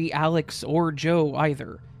Mary, Alex, or Joe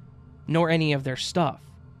either, nor any of their stuff.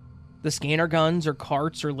 The scanner guns or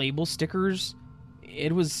carts or label stickers,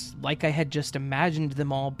 it was like I had just imagined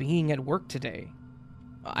them all being at work today.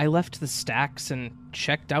 I left the stacks and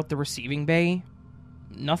checked out the receiving bay.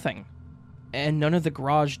 Nothing. And none of the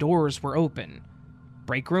garage doors were open.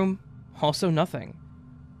 Break room? Also nothing.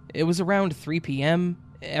 It was around 3 p.m.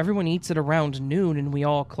 Everyone eats at around noon and we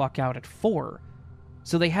all clock out at 4.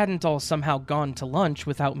 So they hadn't all somehow gone to lunch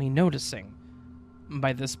without me noticing.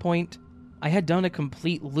 By this point, I had done a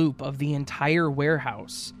complete loop of the entire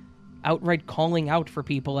warehouse, outright calling out for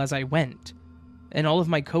people as I went, and all of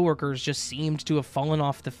my coworkers just seemed to have fallen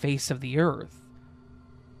off the face of the earth.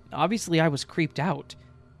 Obviously, I was creeped out,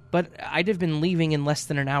 but I'd have been leaving in less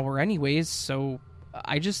than an hour anyways, so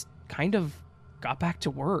I just kind of got back to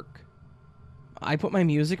work. I put my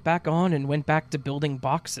music back on and went back to building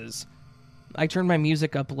boxes. I turned my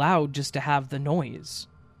music up loud just to have the noise.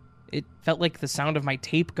 It felt like the sound of my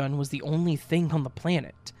tape gun was the only thing on the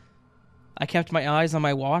planet. I kept my eyes on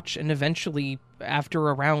my watch, and eventually, after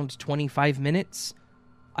around 25 minutes,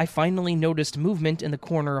 I finally noticed movement in the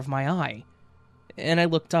corner of my eye, and I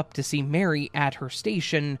looked up to see Mary at her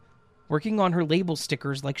station, working on her label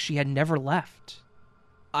stickers like she had never left.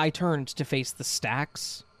 I turned to face the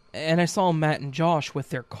stacks, and I saw Matt and Josh with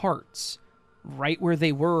their carts, right where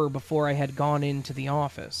they were before I had gone into the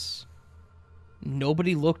office.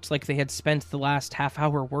 Nobody looked like they had spent the last half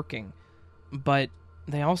hour working, but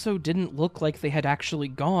they also didn't look like they had actually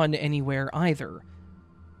gone anywhere either.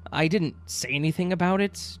 I didn't say anything about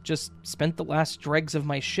it, just spent the last dregs of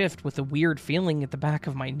my shift with a weird feeling at the back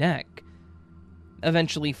of my neck.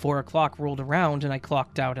 Eventually 4 o'clock rolled around and I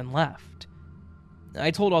clocked out and left. I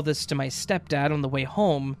told all this to my stepdad on the way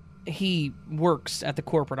home. He works at the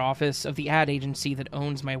corporate office of the ad agency that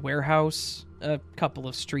owns my warehouse, a couple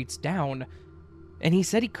of streets down, and he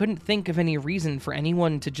said he couldn't think of any reason for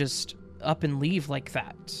anyone to just up and leave like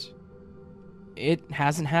that. It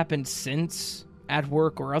hasn't happened since, at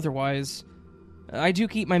work or otherwise. I do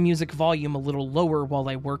keep my music volume a little lower while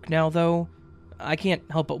I work now, though. I can't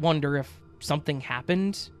help but wonder if something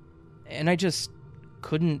happened, and I just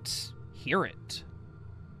couldn't hear it.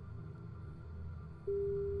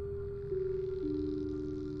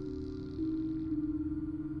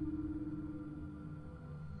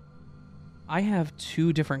 I have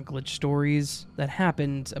 2 different glitch stories that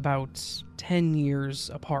happened about 10 years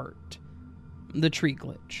apart. The tree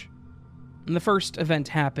glitch. The first event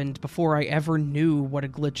happened before I ever knew what a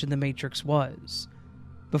glitch in the Matrix was.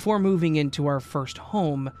 Before moving into our first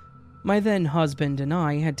home, my then husband and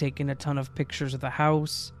I had taken a ton of pictures of the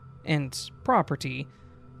house and property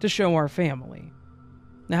to show our family.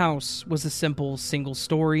 The house was a simple single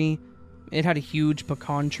story. It had a huge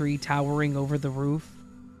pecan tree towering over the roof.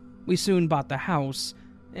 We soon bought the house,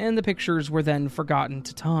 and the pictures were then forgotten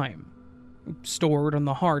to time, stored on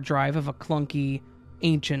the hard drive of a clunky,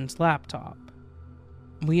 ancient laptop.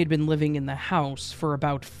 We had been living in the house for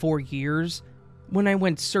about 4 years when I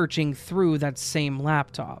went searching through that same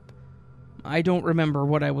laptop. I don't remember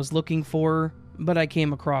what I was looking for, but I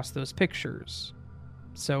came across those pictures.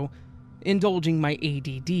 So, indulging my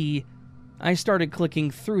ADD, I started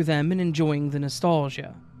clicking through them and enjoying the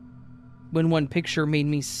nostalgia, when one picture made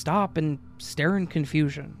me stop and stare in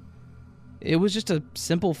confusion. It was just a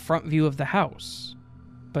simple front view of the house,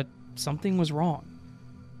 but something was wrong.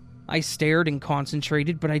 I stared and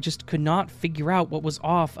concentrated, but I just could not figure out what was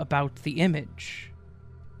off about the image.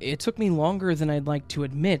 It took me longer than I'd like to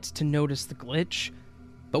admit to notice the glitch,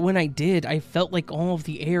 but when I did, I felt like all of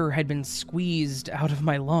the air had been squeezed out of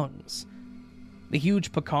my lungs. The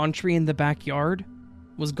huge pecan tree in the backyard,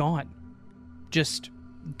 was gone. Just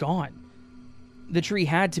gone. The tree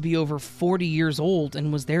had to be over 40 years old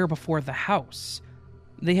and was there before the house.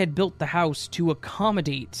 They had built the house to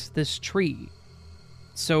accommodate this tree,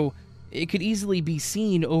 so it could easily be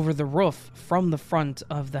seen over the roof from the front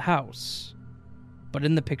of the house. But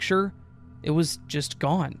in the picture, it was just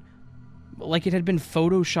gone. Like it had been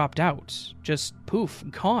photoshopped out. Just poof,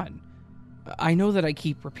 gone. I know that I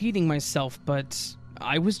keep repeating myself, but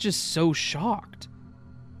I was just so shocked.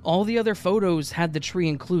 All the other photos had the tree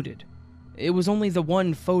included. It was only the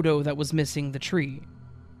one photo that was missing the tree.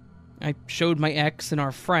 I showed my ex and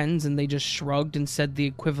our friends, and they just shrugged and said the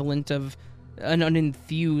equivalent of an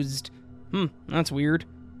unenthused, that's weird.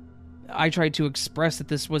 I tried to express that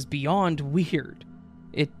this was beyond weird.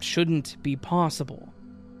 It shouldn't be possible.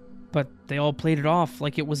 But they all played it off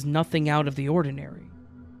like it was nothing out of the ordinary.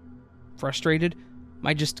 Frustrated,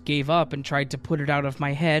 I just gave up and tried to put it out of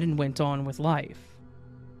my head and went on with life.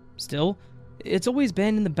 Still, it's always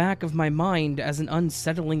been in the back of my mind as an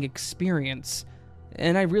unsettling experience,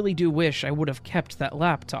 and I really do wish I would have kept that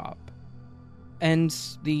laptop. And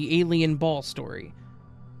the alien ball story.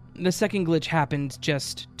 The second glitch happened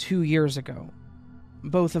just 2 years ago.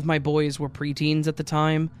 Both of my boys were preteens at the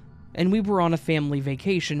time, and we were on a family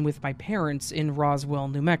vacation with my parents in Roswell,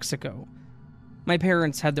 New Mexico. My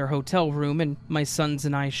parents had their hotel room, and my sons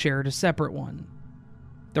and I shared a separate one.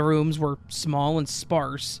 The rooms were small and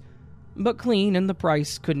sparse, but clean, and the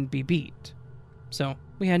price couldn't be beat. So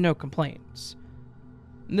we had no complaints.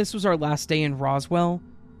 This was our last day in Roswell,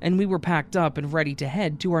 and we were packed up and ready to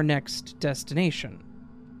head to our next destination.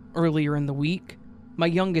 Earlier in the week, my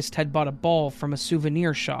youngest had bought a ball from a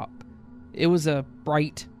souvenir shop. It was a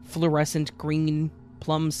bright, fluorescent green,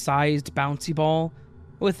 plum-sized bouncy ball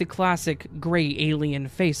with the classic gray alien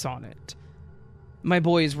face on it. My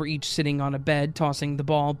boys were each sitting on a bed, tossing the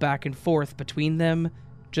ball back and forth between them,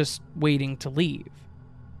 just waiting to leave.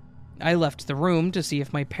 I left the room to see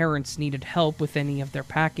if my parents needed help with any of their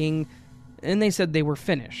packing, and they said they were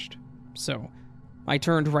finished. So I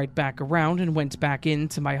turned right back around and went back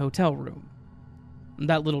into my hotel room.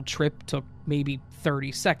 That little trip took maybe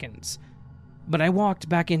 30 seconds, but I walked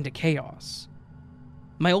back into chaos.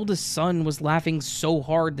 My oldest son was laughing so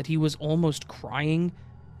hard that he was almost crying,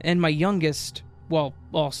 and my youngest, while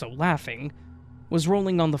also laughing, was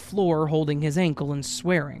rolling on the floor holding his ankle and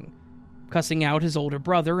swearing, cussing out his older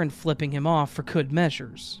brother and flipping him off for good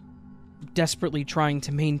measures. Desperately trying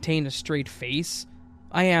to maintain a straight face,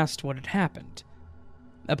 I asked what had happened.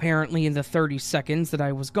 Apparently, in the 30 seconds that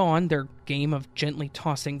I was gone, their game of gently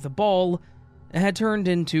tossing the ball had turned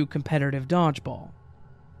into competitive dodgeball.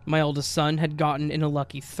 My oldest son had gotten in a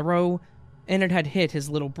lucky throw, and it had hit his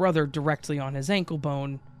little brother directly on his ankle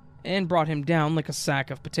bone and brought him down like a sack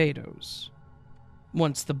of potatoes.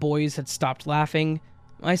 Once the boys had stopped laughing,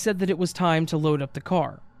 I said that it was time to load up the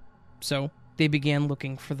car, so they began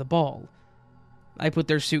looking for the ball. I put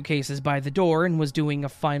their suitcases by the door and was doing a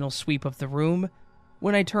final sweep of the room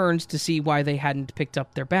when I turned to see why they hadn't picked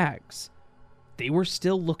up their bags. They were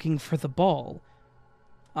still looking for the ball.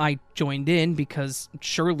 I joined in because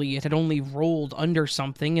surely it had only rolled under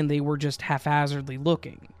something and they were just haphazardly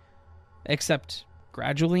looking. Except,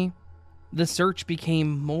 gradually, the search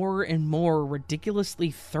became more and more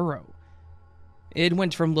ridiculously thorough. It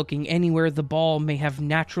went from looking anywhere the ball may have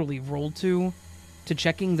naturally rolled to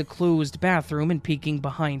checking the closed bathroom and peeking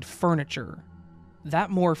behind furniture. That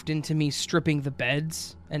morphed into me stripping the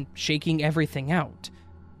beds and shaking everything out.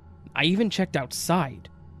 I even checked outside,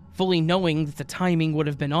 fully knowing that the timing would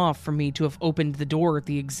have been off for me to have opened the door at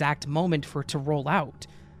the exact moment for it to roll out.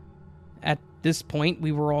 At this point,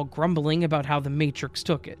 we were all grumbling about how the Matrix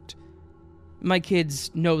took it. My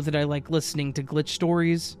kids know that I like listening to glitch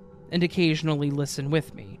stories, and occasionally listen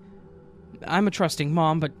with me. I'm a trusting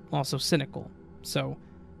mom, but also cynical, so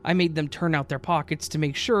I made them turn out their pockets to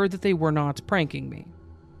make sure that they were not pranking me.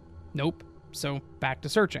 Nope, so back to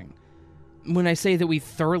searching. When I say that we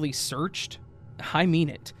thoroughly searched, I mean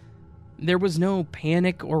it. There was no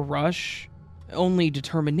panic or rush, only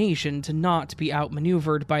determination to not be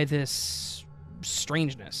outmaneuvered by this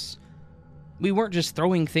strangeness. We weren't just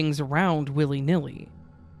throwing things around willy-nilly.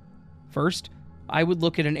 First, I would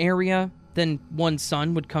look at an area, then one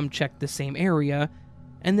son would come check the same area,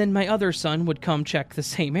 and then my other son would come check the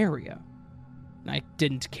same area. I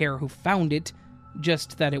didn't care who found it,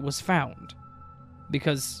 just that it was found.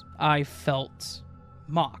 Because I felt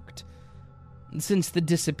mocked. Since the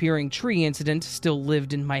disappearing tree incident still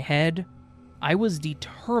lived in my head, I was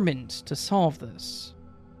determined to solve this.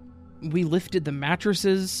 We lifted the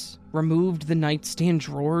mattresses, removed the nightstand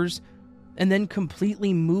drawers, and then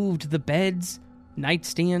completely moved the beds,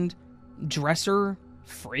 nightstand, dresser,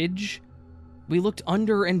 fridge. We looked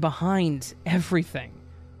under and behind everything.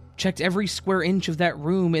 Checked every square inch of that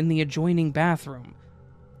room in the adjoining bathroom.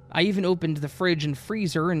 I even opened the fridge and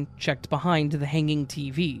freezer and checked behind the hanging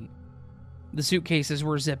TV. The suitcases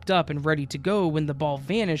were zipped up and ready to go when the ball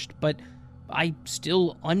vanished, but I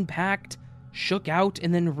still unpacked, shook out,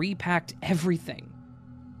 and then repacked everything.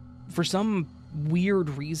 For some weird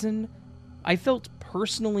reason, I felt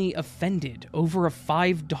personally offended over a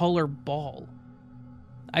 $5 ball.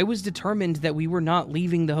 I was determined that we were not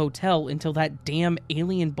leaving the hotel until that damn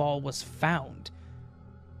alien ball was found.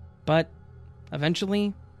 But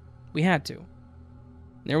eventually, we had to.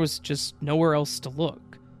 There was just nowhere else to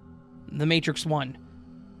look. The Matrix won.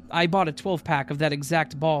 I bought a 12-pack of that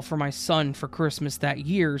exact ball for my son for Christmas that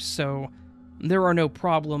year, so there are no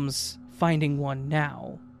problems finding one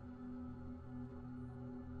now.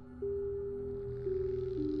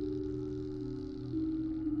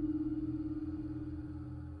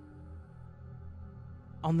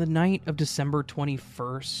 On the night of December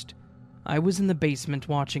 21st, I was in the basement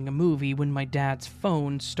watching a movie when my dad's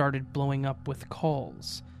phone started blowing up with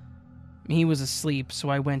calls. He was asleep, so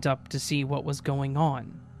I went up to see what was going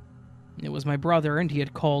on. It was my brother, and he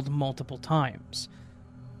had called multiple times.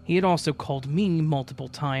 He had also called me multiple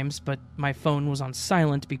times, but my phone was on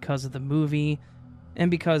silent because of the movie,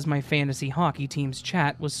 and because my fantasy hockey team's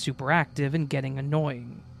chat was super active and getting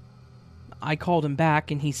annoying. I called him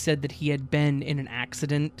back, and he said that he had been in an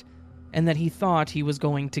accident, and that he thought he was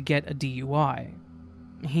going to get a DUI.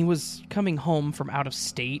 He was coming home from out of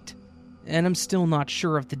state, and I'm still not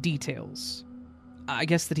sure of the details. I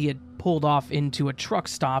guess that he had pulled off into a truck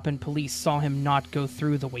stop and police saw him not go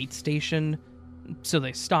through the wait station, so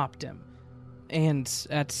they stopped him. And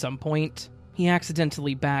at some point, he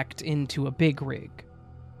accidentally backed into a big rig.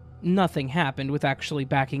 Nothing happened with actually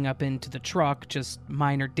backing up into the truck, just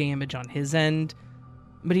minor damage on his end,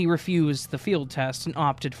 but he refused the field test and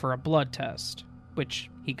opted for a blood test,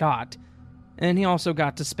 which he got, and he also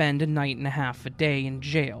got to spend a night and a half a day in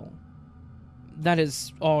jail. That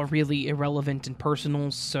is all really irrelevant and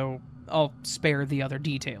personal, so I'll spare the other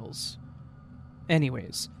details.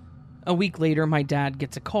 Anyways, a week later, my dad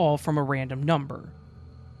gets a call from a random number.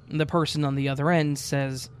 The person on the other end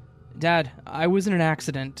says, "Dad, I was in an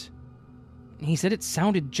accident." He said it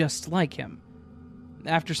sounded just like him.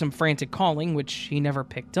 After some frantic calling, which he never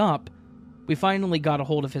picked up, we finally got a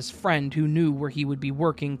hold of his friend who knew where he would be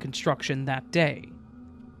working construction that day.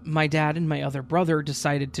 My dad and my other brother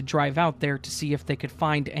decided to drive out there to see if they could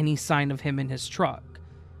find any sign of him in his truck.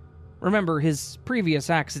 Remember, his previous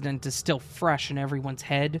accident is still fresh in everyone's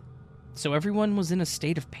head, so everyone was in a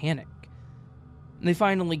state of panic. They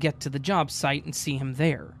finally get to the job site and see him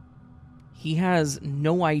there. He has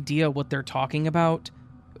no idea what they're talking about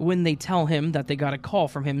when they tell him that they got a call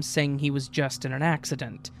from him saying he was just in an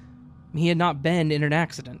accident. He had not been in an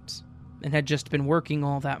accident, and had just been working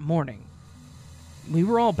all that morning. We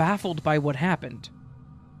were all baffled by what happened.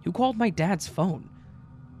 Who called my dad's phone?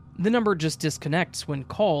 The number just disconnects when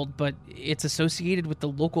called, but it's associated with the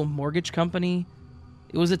local mortgage company.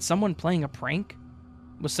 Was it someone playing a prank?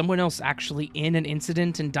 Was someone else actually in an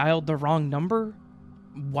incident and dialed the wrong number?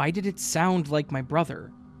 Why did it sound like my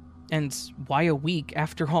brother? And why a week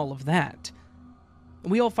after all of that?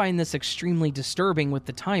 We all find this extremely disturbing with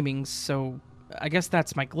the timings, so I guess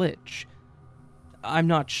that's my glitch. I'm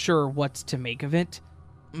not sure what to make of it,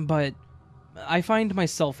 but I find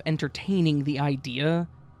myself entertaining the idea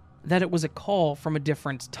that it was a call from a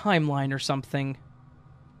different timeline or something.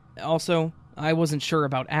 Also, I wasn't sure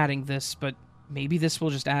about adding this, but maybe this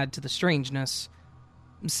will just add to the strangeness.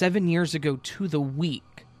 7 years ago to the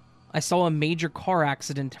week, I saw a major car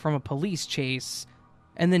accident from a police chase,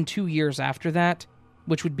 and then 2 years after that,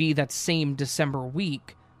 which would be that same December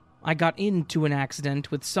week, I got into an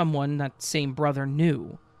accident with someone that same brother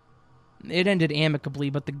knew. It ended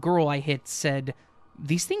amicably, but the girl I hit said,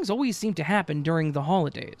 "These things always seem to happen during the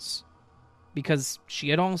holidays," because she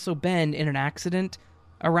had also been in an accident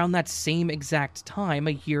around that same exact time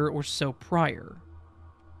a year or so prior.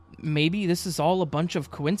 Maybe this is all a bunch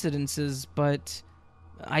of coincidences, but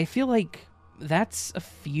I feel like that's a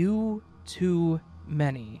few too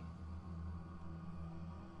many.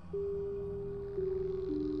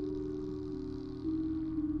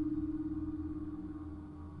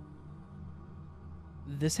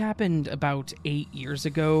 This happened about 8 years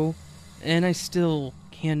ago, and I still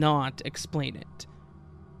cannot explain it.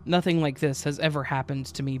 Nothing like this has ever happened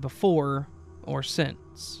to me before or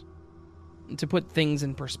since. To put things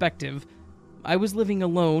in perspective, I was living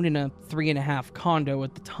alone in a 3.5 condo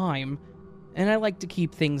at the time, and I like to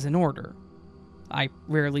keep things in order. I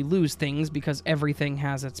rarely lose things because everything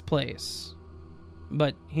has its place.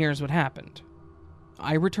 But here's what happened.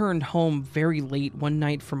 I returned home very late one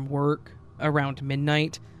night from work, around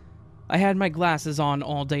midnight. I had my glasses on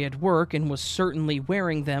all day at work and was certainly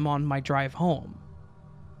wearing them on my drive home.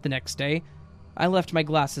 The next day, I left my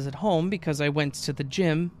glasses at home because I went to the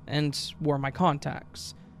gym and wore my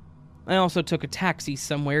contacts. I also took a taxi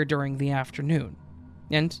somewhere during the afternoon,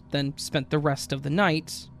 and then spent the rest of the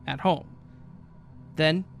night at home.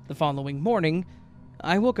 Then, the following morning,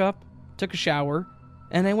 I woke up, took a shower,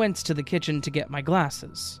 and I went to the kitchen to get my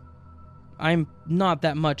glasses. I'm not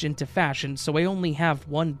that much into fashion, so I only have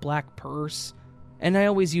one black purse, and I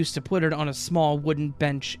always used to put it on a small wooden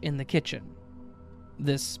bench in the kitchen.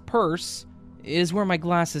 This purse is where my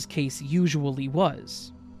glasses case usually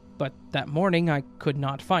was, but that morning I could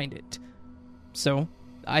not find it. So,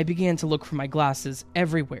 I began to look for my glasses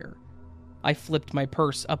everywhere. I flipped my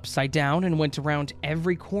purse upside down and went around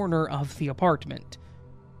every corner of the apartment.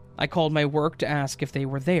 I called my work to ask if they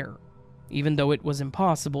were there, even though it was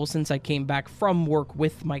impossible since I came back from work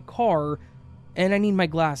with my car and I need my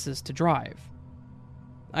glasses to drive.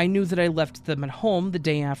 I knew that I left them at home the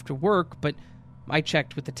day after work, but I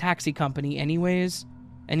checked with the taxi company anyways,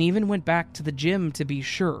 and even went back to the gym to be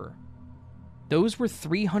sure. Those were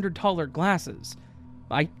 $300 glasses.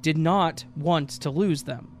 I did not want to lose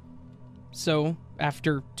them. So,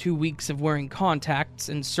 after 2 weeks of wearing contacts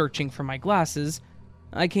and searching for my glasses,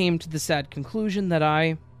 I came to the sad conclusion that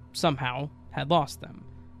I, somehow, had lost them.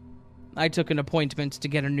 I took an appointment to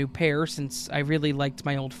get a new pair since I really liked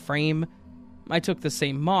my old frame. I took the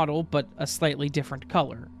same model, but a slightly different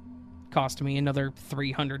color. Cost me another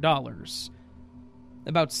 $300.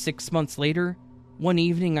 About 6 months later, one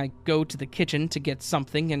evening I go to the kitchen to get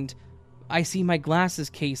something and I see my glasses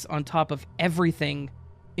case on top of everything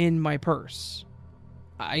in my purse.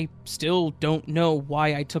 I still don't know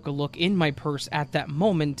why I took a look in my purse at that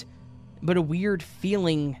moment, but a weird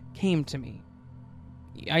feeling came to me.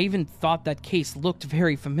 I even thought that case looked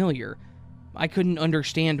very familiar. I couldn't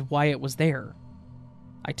understand why it was there.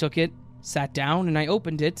 I took it, sat down, and I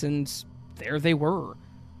opened it, and there they were.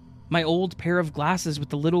 My old pair of glasses with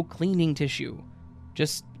the little cleaning tissue,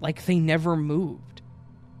 just like they never moved.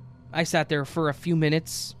 I sat there for a few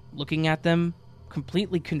minutes, looking at them,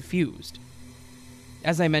 completely confused.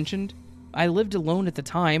 As I mentioned, I lived alone at the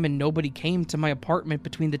time and nobody came to my apartment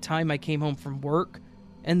between the time I came home from work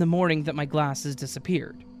and the morning that my glasses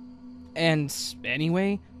disappeared. And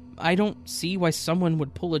anyway, I don't see why someone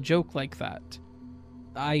would pull a joke like that.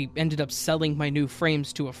 I ended up selling my new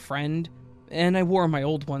frames to a friend, and I wore my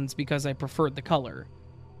old ones because I preferred the color.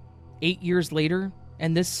 8 years later,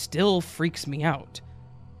 and this still freaks me out.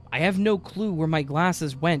 I have no clue where my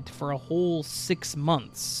glasses went for a whole 6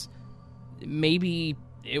 months. Maybe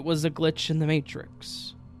it was a glitch in the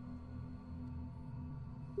Matrix.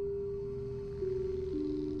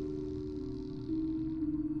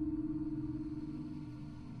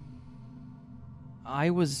 I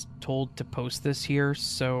was told to post this here,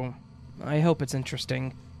 so I hope it's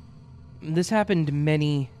interesting. This happened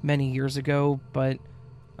many, many years ago, but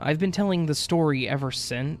I've been telling the story ever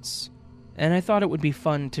since, and I thought it would be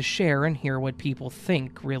fun to share and hear what people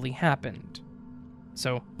think really happened.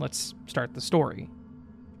 So let's start the story.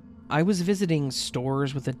 I was visiting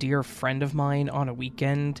stores with a dear friend of mine on a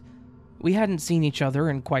weekend. We hadn't seen each other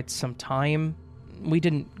in quite some time. We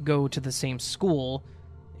didn't go to the same school.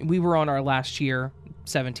 We were on our last year,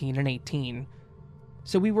 17 and 18.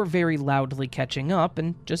 So we were very loudly catching up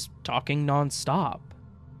and just talking nonstop.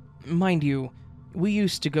 Mind you, we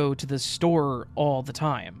used to go to the store all the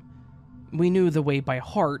time. We knew the way by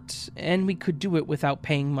heart, and we could do it without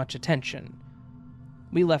paying much attention.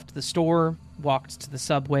 We left the store, walked to the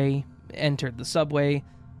subway, entered the subway,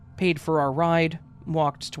 paid for our ride,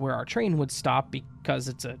 walked to where our train would stop because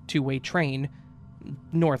it's a two-way train,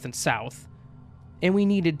 north and south, and we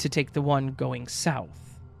needed to take the one going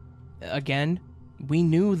south. Again, we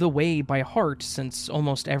knew the way by heart since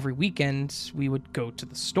almost every weekend we would go to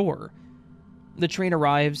the store. The train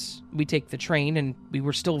arrives, we take the train, and we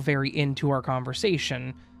were still very into our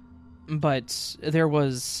conversation, but there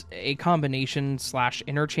was a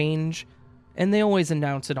combination/interchange, and they always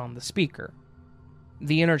announce it on the speaker.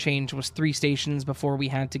 The interchange was 3 stations before we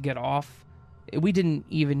had to get off. We didn't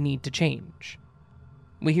even need to change.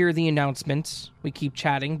 We hear the announcement, we keep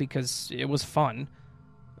chatting because it was fun.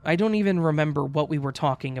 I don't even remember what we were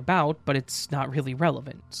talking about, but it's not really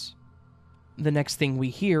relevant. The next thing we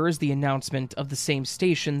hear is the announcement of the same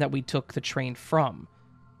station that we took the train from.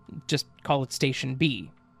 Just call it Station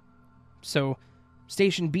B. So,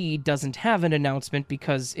 Station B doesn't have an announcement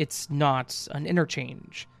because it's not an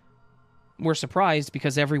interchange. We're surprised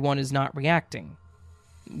because everyone is not reacting.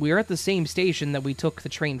 We're at the same station that we took the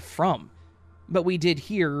train from, but we did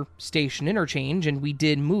hear station interchange and we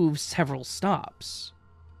did move several stops.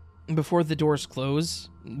 Before the doors close,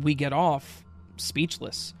 we get off,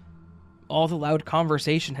 speechless. All the loud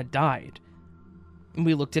conversation had died.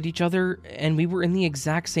 We looked at each other, and we were in the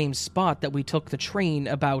exact same spot that we took the train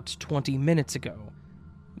about 20 minutes ago.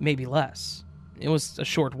 Maybe less. It was a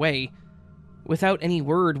short way. Without any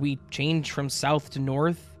word, we changed from south to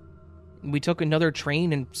north. We took another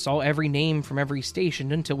train and saw every name from every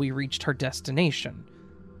station until we reached our destination.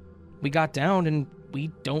 We got down, and we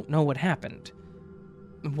don't know what happened.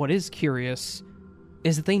 What is curious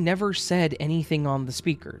is that they never said anything on the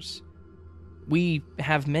speakers. We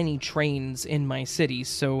have many trains in my city,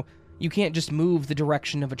 so you can't just move the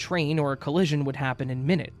direction of a train or a collision would happen in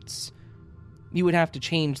minutes. You would have to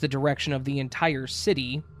change the direction of the entire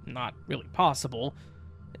city, not really possible,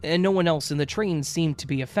 and no one else in the train seemed to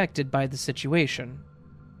be affected by the situation.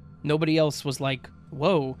 Nobody else was like,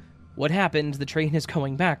 "Whoa, what happened? The train is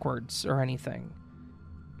going backwards," or anything.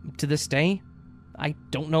 To this day, I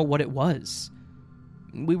don't know what it was.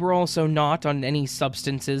 We were also not on any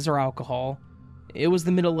substances or alcohol. It was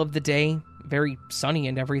the middle of the day, very sunny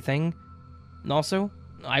and everything. Also,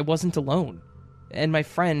 I wasn't alone, and my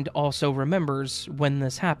friend also remembers when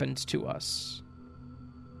this happened to us.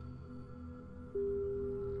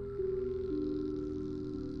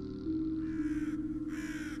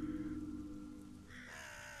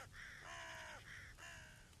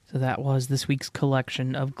 So that was this week's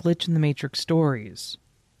collection of Glitch in the Matrix stories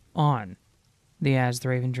on the As the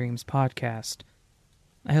Raven Dreams podcast.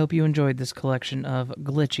 I hope you enjoyed this collection of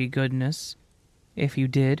glitchy goodness. If you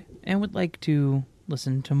did, and would like to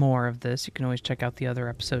listen to more of this, you can always check out the other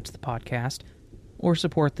episodes of the podcast, or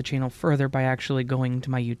support the channel further by actually going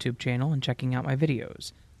to my YouTube channel and checking out my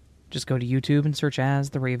videos. Just go to YouTube and search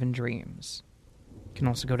As the Raven Dreams. You can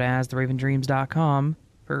also go to astheravendreams.com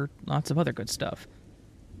for lots of other good stuff.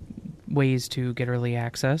 Ways to get early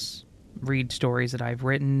access, read stories that I've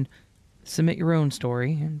written, submit your own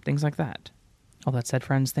story, and things like that. All that said,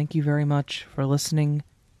 friends, thank you very much for listening.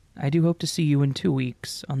 I do hope to see you in 2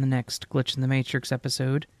 weeks on the next Glitch in the Matrix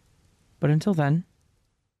episode. But until then,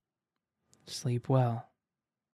 sleep well.